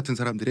이인임 같은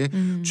사람들의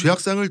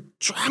죄악상을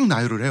쫙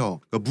나열을 해요.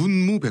 그러니까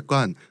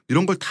문무백관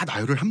이런 걸 다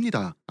나열을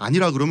합니다.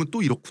 아니라 그러면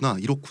또 이렇구나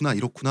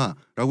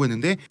라고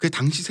했는데 그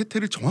당시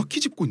세태를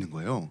정확히 짚고 있는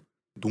거예요.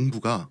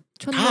 농부가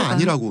다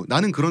아니라고.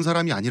 나는 그런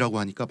사람이 아니라고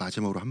하니까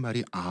마지막으로 한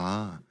말이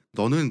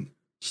너는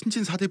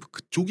신진사대부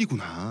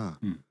그쪽이구나.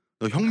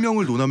 너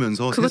혁명을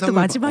논하면서 그것도 세상을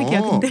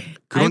마지막이야. 근데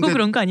알고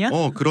그런 거 아니야?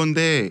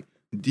 그런데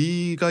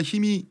네가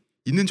힘이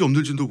있는지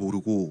없는지도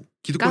모르고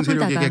기득권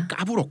세력에게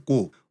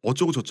까불었고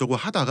어쩌고 저쩌고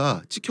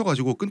하다가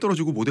찍혀가지고 끈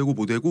떨어지고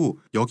못되고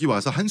여기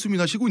와서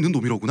한숨이나 쉬고 있는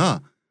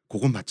놈이로구나.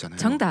 그건 맞잖아요.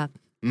 정답.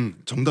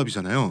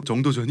 정답이잖아요.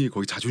 정도전이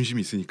거기 자존심이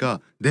있으니까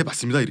네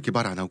맞습니다 이렇게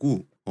말 안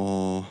하고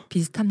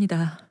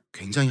비슷합니다.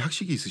 굉장히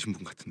학식이 있으신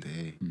분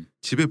같은데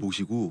집에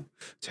모시고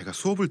제가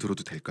수업을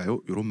들어도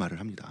될까요? 이런 말을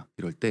합니다.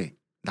 이럴 때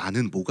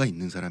나는 뭐가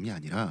있는 사람이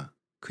아니라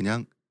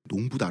그냥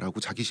농부다라고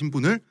자기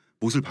신분을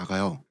못을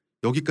박아요.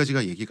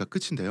 여기까지가 얘기가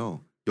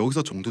끝인데요.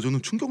 여기서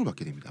정도전은 충격을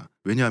받게 됩니다.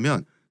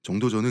 왜냐하면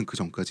정도전은 그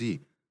전까지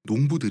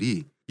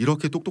농부들이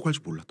이렇게 똑똑할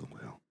줄 몰랐던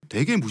거예요.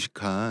 되게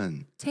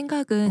무식한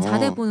생각은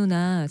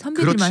사대부나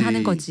선비들만 그렇지.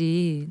 하는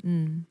거지.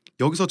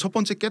 여기서 첫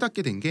번째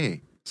깨닫게 된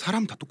게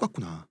사람 다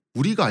똑같구나.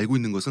 우리가 알고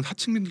있는 것은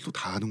하층민들도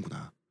다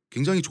아는구나.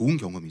 굉장히 좋은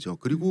경험이죠.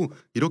 그리고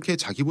이렇게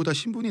자기보다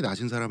신분이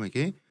낮은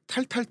사람에게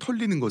탈탈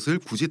털리는 것을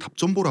굳이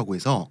답전보라고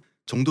해서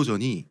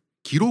정도전이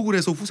기록을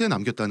해서 후세에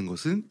남겼다는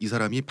것은 이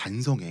사람이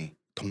반성의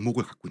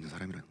덕목을 갖고 있는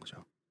사람이라는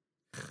거죠.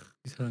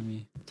 이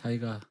사람이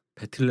자기가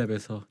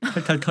배틀랩에서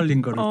탈탈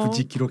털린 거를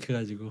굳이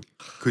기록해가지고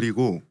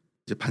그리고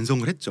이제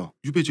반성을 했죠.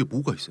 유배지에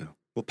뭐가 있어요?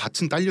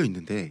 밭은 딸려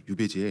있는데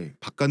유배지에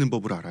밥 가는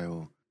법을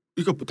알아요.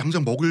 그러니까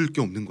당장 먹을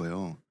게 없는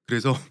거예요.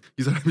 그래서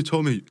이 사람이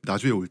처음에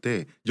나주에 올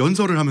때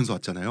연설을 하면서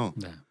왔잖아요.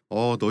 네.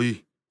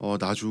 너희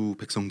나주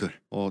백성들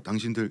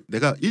당신들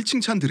내가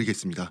 1칭찬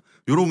드리겠습니다.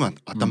 요로만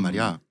왔단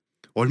말이야.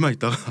 얼마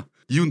있다가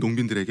이웃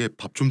농민들에게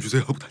밥 좀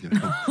주세요 하고 다녀요.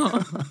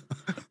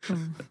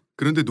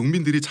 그런데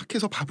농민들이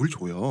착해서 밥을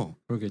줘요.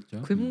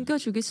 그러겠죠. 굶겨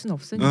죽일 순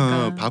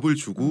없으니까. 밥을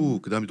주고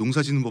그다음에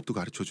농사 짓는 법도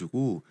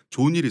가르쳐주고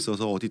좋은 일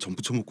있어서 어디 전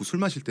부쳐먹고 술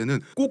마실 때는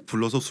꼭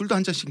불러서 술도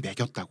한 잔씩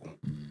먹였다고.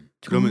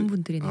 좋은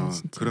분들이네요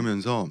진짜.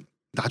 그러면서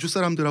나주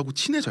사람들하고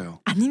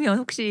친해져요. 아니면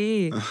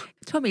혹시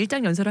처음에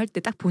일장 연설을 할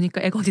때 딱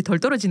보니까 애가 어디 덜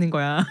떨어지는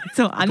거야.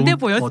 그래서 안 돼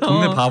보여서.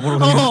 동네 바보로.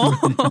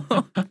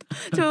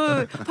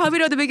 저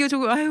밥이라도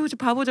먹여주고 아유 저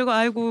바보 저거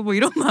아이고 뭐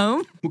이런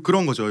마음. 뭐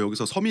그런 거죠.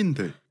 여기서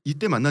서민들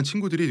이때 만난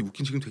친구들이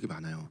웃긴 친구 되게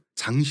많아요.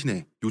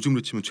 장신혜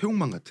요즘으로 치면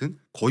최홍만 같은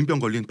거인병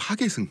걸린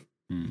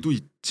파괴승도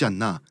있지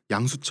않나.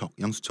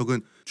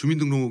 양수척은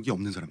주민등록이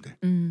없는 사람들.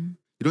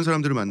 이런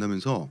사람들을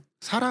만나면서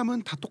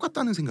사람은 다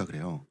똑같다는 생각을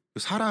해요.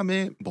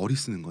 사람의 머리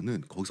쓰는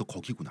거는 거기서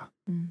거기구나.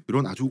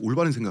 이런 아주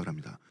올바른 생각을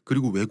합니다.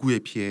 그리고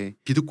외구의 피해,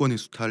 기득권의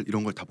수탈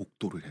이런 걸 다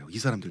목도를 해요. 이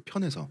사람들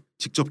편에서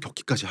직접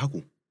겪기까지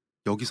하고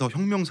여기서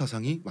혁명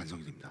사상이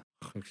완성이 됩니다.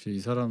 역시 이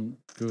사람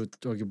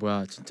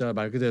진짜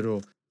말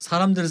그대로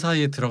사람들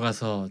사이에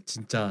들어가서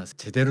진짜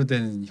제대로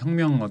된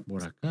혁명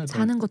뭐랄까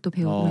사는 것도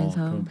배우면서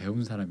그런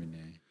배운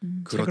사람이네.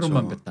 그렇죠.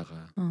 책으로만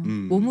뱉다가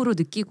몸으로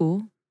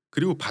느끼고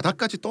그리고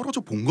바닥까지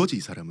떨어져 본 거지. 이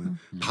사람은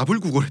밥을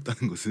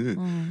구걸했다는 것은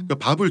그러니까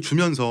밥을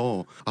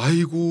주면서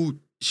아이고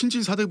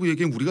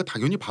신진사대부에게 우리가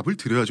당연히 밥을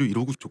드려야죠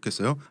이러고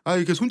좋겠어요?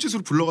 이렇게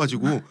손짓으로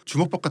불러가지고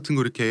주먹밥 같은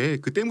거 이렇게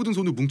그 때 묻은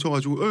손을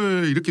뭉쳐가지고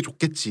이렇게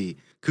줬겠지.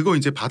 그거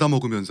이제 받아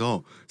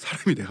먹으면서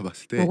사람이 내가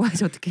봤을 때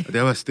먹어야지 어떻게?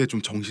 내가 봤을 때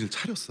좀 정신을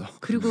차렸어.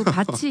 그리고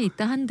밭이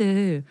있다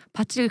한들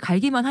밭을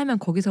갈기만 하면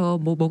거기서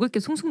뭐 먹을 게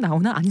숭숭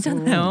나오나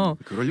아니잖아요.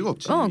 그럴 리가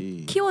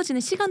없지.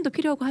 키워지는 시간도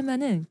필요하고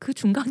하면은 그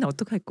중간에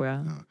어떡할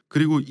거야.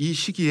 그리고 이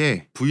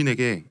시기에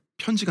부인에게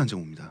편지가 한 장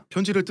옵니다.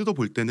 편지를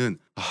뜯어볼 때는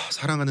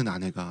사랑하는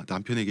아내가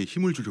남편에게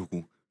힘을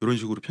주려고 이런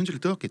식으로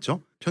편지를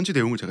뜯었겠죠. 편지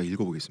내용을 제가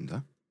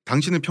읽어보겠습니다.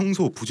 당신은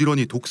평소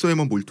부지런히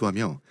독서에만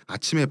몰두하며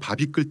아침에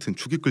밥이 끓든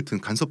죽이 끓든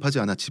간섭하지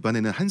않아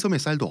집안에는 한 섬의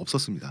쌀도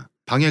없었습니다.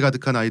 방에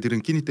가득한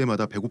아이들은 끼니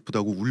때마다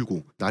배고프다고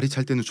울고 날이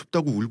찰 때는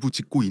춥다고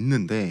울부짖고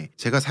있는데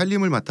제가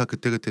살림을 맡아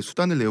그때그때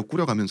수단을 내어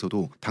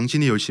꾸려가면서도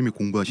당신이 열심히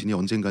공부하시니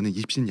언젠가는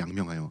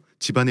입신양명하여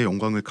집안의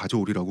영광을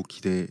가져오리라고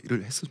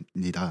기대를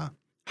했습니다.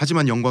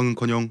 하지만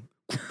영광은커녕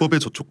국법에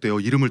저촉되어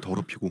이름을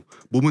더럽히고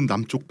몸은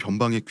남쪽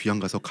변방의 귀양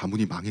가서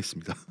가문이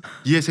망했습니다.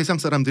 이에 세상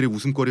사람들의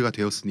웃음거리가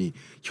되었으니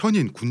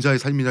현인 군자의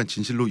삶이란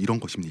진실로 이런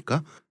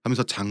것입니까?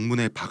 하면서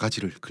장문의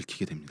바가지를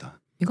긁히게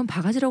됩니다. 이건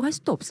바가지라고 할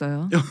수도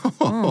없어요.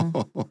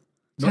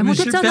 너무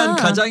실패한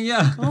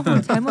가장이야.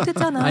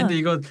 잘못했잖아. 근데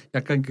이거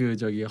약간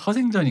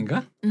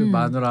허생전인가? 그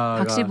마누라가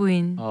박씨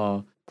부인.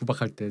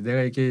 구박할 때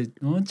내가 이게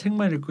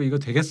책만 읽고 이거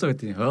되겠어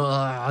했더니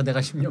내가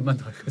 10년만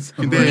더 읽었어.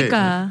 근데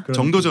그러니까.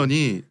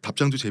 정도전이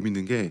답장도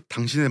재밌는 게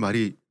당신의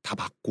말이 다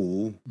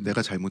맞고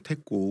내가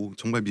잘못했고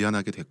정말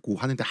미안하게 됐고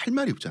하는데 할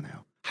말이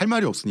없잖아요. 할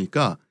말이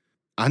없으니까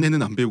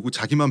아내는 안 배우고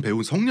자기만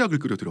배운 성리학을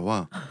끌어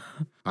들어와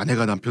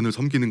아내가 남편을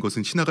섬기는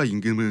것은 신하가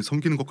임금을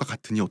섬기는 것과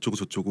같으니 어쩌고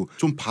저쩌고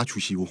좀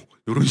봐주시오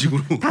이런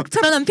식으로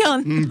닥쳐라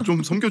남편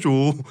좀 섬겨줘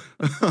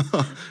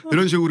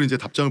이런 식으로 이제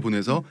답장을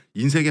보내서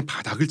인생의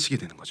바닥을 치게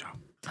되는 거죠.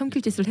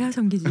 섬길 짓을 해야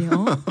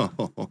섬기지요.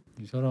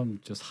 이 사람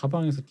진짜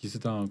사방에서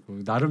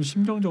디스당하고 나름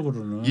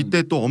심정적으로는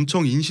이때 또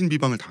엄청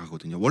인신비방을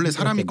당하거든요. 원래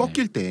사람이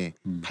꺾일 때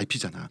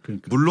밟히잖아.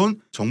 그러니까.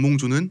 물론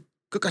정몽주는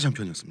끝까지 한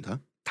편이었습니다.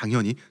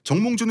 당연히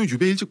정몽주는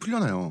유배 일찍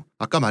풀려나요.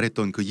 아까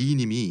말했던 그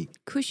이인님이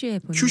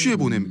큐슈에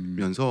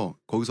보내면서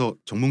거기서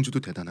정몽주도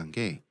대단한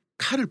게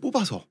칼을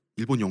뽑아서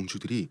일본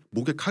영주들이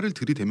목에 칼을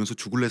들이대면서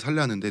죽을래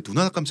살래 하는데 눈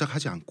하나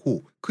깜짝하지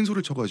않고 큰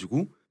소리를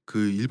쳐가지고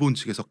그 일본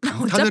측에서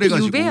강탄을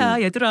해가지고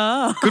유배야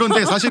얘들아.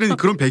 그런데 사실은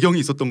그런 배경이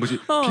있었던 거지.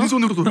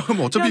 빈손으로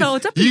돌아가면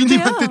어차피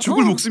이인님한테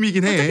죽을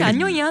목숨이긴 해. 어차피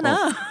안녕이야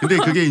나. 근데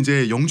그게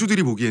이제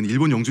영주들이 보기에는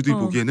일본 영주들이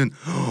보기에는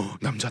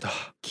남자다.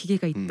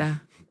 기계가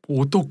있다.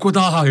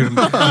 오똑고다 이런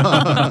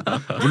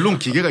물론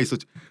기계가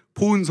있었지.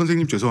 포은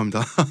선생님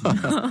죄송합니다.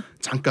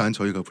 잠깐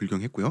저희가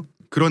불경했고요.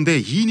 그런데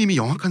이인님이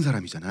영악한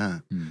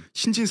사람이잖아.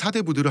 신진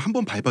사대부들을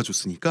한번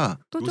밟아줬으니까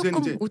또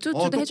조금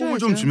우쭈쭈도 해줘야죠. 똥을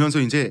좀 주면서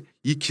이제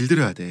이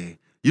길들여야 돼.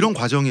 이런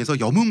과정에서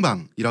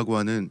여문방이라고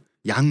하는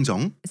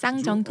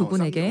쌍정 두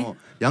분에게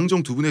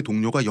양정 두 분의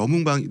동료가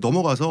여문방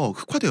넘어가서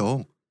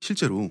흑화돼요.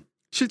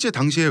 실제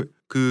당시에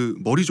그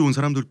머리 좋은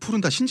사람들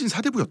풀은 다 신진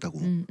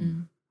사대부였다고.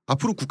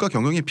 앞으로 국가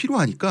경영에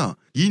필요하니까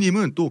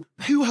이님은 또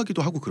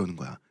회유하기도 하고 그러는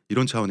거야.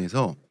 이런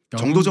차원에서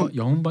정도전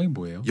영흥방이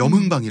뭐예요?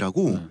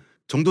 여문방이라고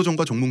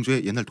정도전과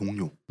정몽주의 옛날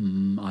동료.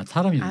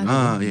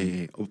 사람이구나.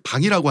 예.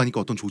 방이라고 하니까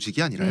어떤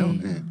조직이 아니라요.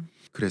 예.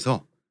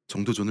 그래서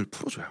정도전을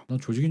풀어줘요. 난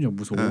조직이냐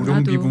무슨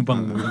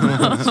오룡비분방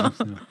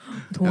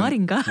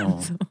동아리인가?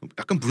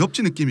 약간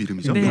무협지 느낌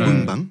이름이죠. 네.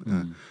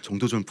 여문방.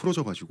 정도전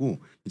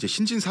풀어줘가지고 이제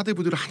신진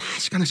사대부들을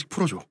하나씩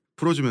풀어줘.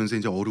 풀어주면서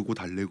이제 어르고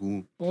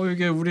달래고.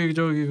 이게 우리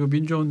그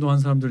민주화운동한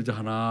사람들 이제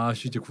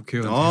하나씩 이제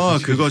국회의원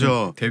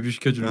그거죠.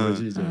 데뷔시켜주는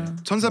거지 이제.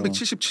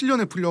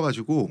 1377년에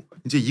풀려가지고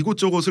이제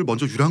이곳저곳을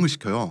먼저 유랑을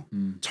시켜요.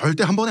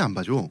 절대 한 번에 안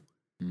봐줘.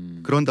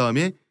 그런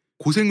다음에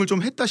고생을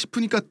좀 했다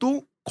싶으니까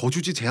또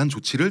거주지 제한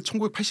조치를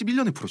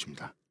 1981년에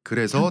풀어줍니다.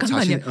 그래서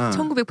잠깐만요.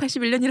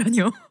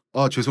 1981년이라뇨?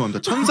 죄송합니다.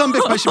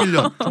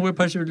 1381년.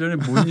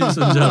 1981년에 뭔 일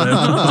있었는지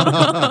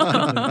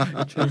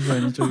알아요?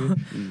 최고아니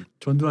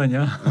전두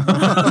아니야?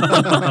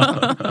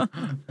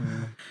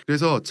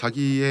 그래서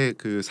자기의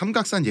그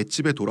삼각산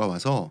옛집에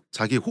돌아와서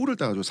자기의 호를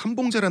따가지고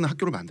삼봉제라는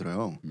학교를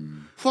만들어요.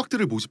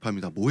 후학들을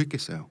모집합니다. 뭐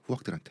했겠어요?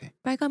 후학들한테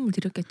빨간물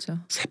드렸겠죠.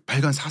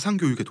 새빨간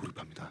사상교육에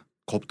돌입합니다.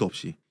 겁도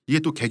없이. 이게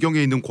또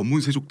개경에 있는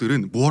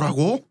권문세족들은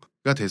뭐라고?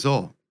 가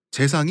돼서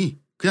재상이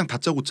그냥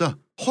다짜고짜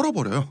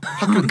헐어버려요.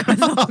 학교를.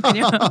 가서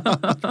그냥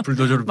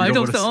불도저로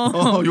말도 밀어버렸어.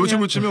 없어.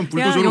 요즘을 치면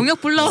불도저로.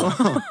 용역 불러.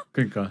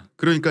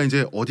 그러니까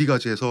이제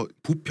어디가지 해서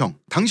부평.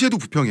 당시에도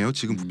부평이에요.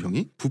 지금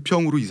부평이.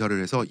 부평으로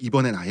이사를 해서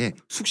이번엔 아예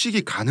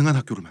숙식이 가능한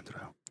학교를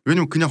만들어요.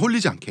 왜냐면 그냥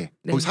헐리지 않게.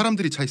 네. 거기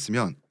사람들이 차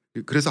있으면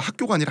그래서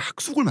학교가 아니라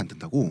학숙을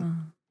만든다고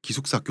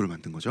기숙사 학교를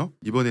만든 거죠.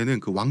 이번에는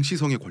그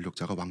왕시성의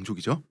권력자가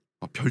왕족이죠.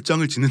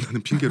 별장을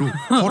짓는다는 핑계로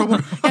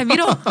헐어버려. 야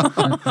밀어.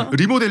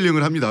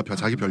 리모델링을 합니다.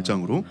 자기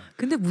별장으로.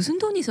 근데 무슨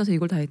돈이 있어서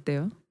이걸 다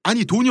했대요?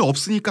 아니 돈이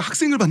없으니까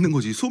학생을 받는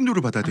거지.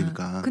 수업료를 받아야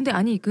되니까. 근데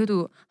아니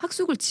그래도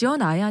학숙을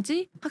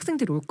지어놔야지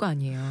학생들이 올 거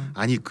아니에요.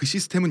 아니 그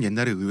시스템은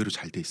옛날에 의외로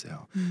잘 돼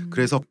있어요.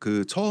 그래서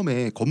그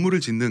처음에 건물을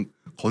짓는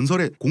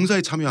건설에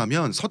공사에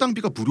참여하면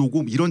서당비가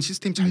무료고 이런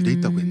시스템이 잘 돼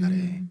있다고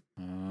옛날에.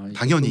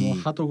 당연히 뭐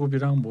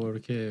하도급이랑 뭐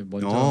이렇게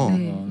먼저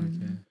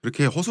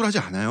그렇게 허술하지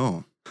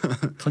않아요.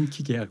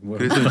 턴키 계약 뭐.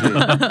 그래서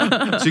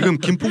이제 지금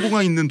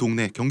김포공항 있는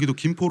동네 경기도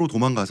김포로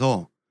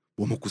도망가서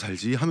뭐 먹고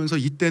살지 하면서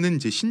이때는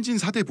이제 신진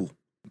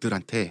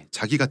사대부들한테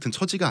자기 같은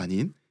처지가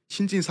아닌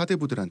신진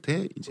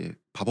사대부들한테 이제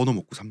밥 얻어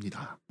먹고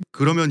삽니다.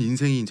 그러면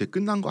인생이 이제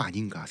끝난 거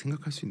아닌가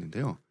생각할 수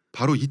있는데요.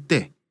 바로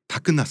이때 다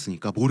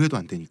끝났으니까 뭘 해도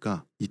안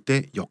되니까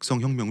이때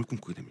역성혁명을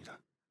꿈꾸게 됩니다.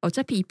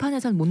 어차피 이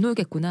판에선 못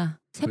놀겠구나.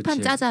 새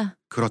판 짜자.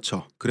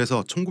 그렇죠.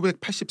 그래서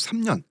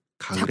 1983년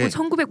가을에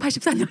자꾸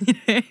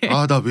 1984년이래.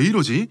 아, 나 왜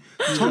이러지?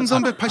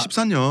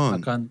 1384년.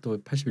 약간 또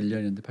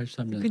 81년인데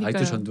 83년. 그러니까요.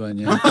 아직도 전두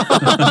아니야.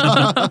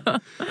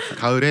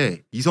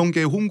 가을에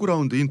이성계의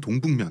홈그라운드인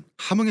동북면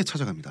함흥에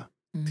찾아갑니다.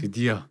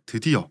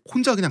 드디어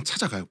혼자 그냥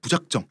찾아가요.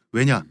 무작정.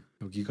 왜냐?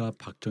 여기가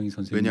박정희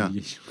선생님이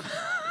계시고.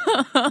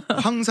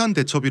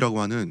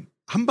 황산대첩이라고 하는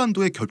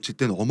한반도에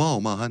결집된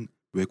어마어마한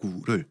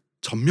왜구를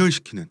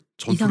전멸시키는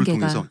전투를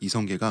통해서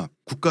이성계가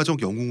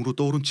국가적 영웅으로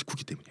떠오른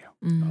직후기 때문이에요.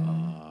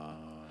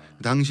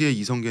 그 당시에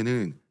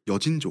이성계는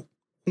여진족,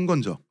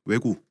 홍건적,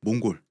 왜구,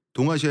 몽골,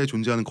 동아시아에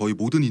존재하는 거의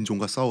모든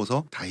인종과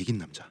싸워서 다 이긴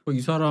남자.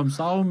 이 사람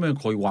싸우면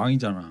거의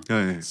왕이잖아.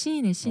 네.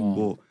 신이네 신.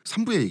 뭐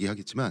 3부에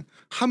얘기하겠지만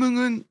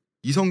함흥은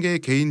이성계의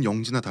개인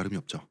영지나 다름이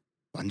없죠.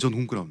 완전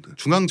홈그라운드.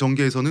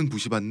 중앙정계에서는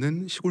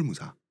무시받는 시골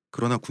무사.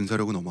 그러나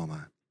군사력은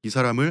어마어마한. 이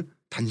사람을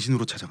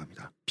단신으로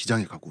찾아갑니다.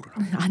 비장의 각오를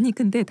하고. 아니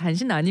근데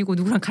단신 아니고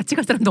누구랑 같이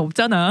갈 사람도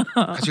없잖아.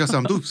 같이 갈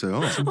사람도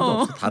없어요.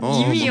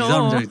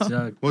 이미요.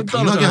 뭐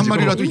당나귀 한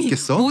마리라도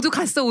있겠어? 모두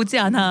갔어 오지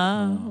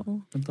않아.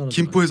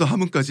 김포에서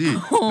함흥까지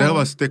내가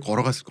봤을 때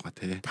걸어갔을 것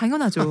같아.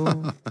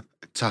 당연하죠.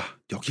 자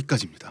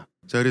여기까지입니다.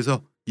 자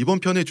그래서 이번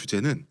편의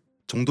주제는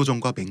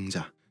정도전과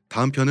맹자.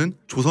 다음 편은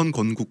조선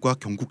건국과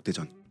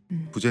경국대전.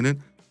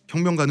 부제는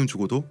혁명가는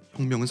죽어도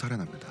혁명은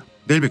살아납니다.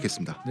 내일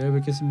뵙겠습니다. 내일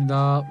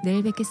뵙겠습니다.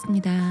 내일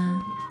뵙겠습니다.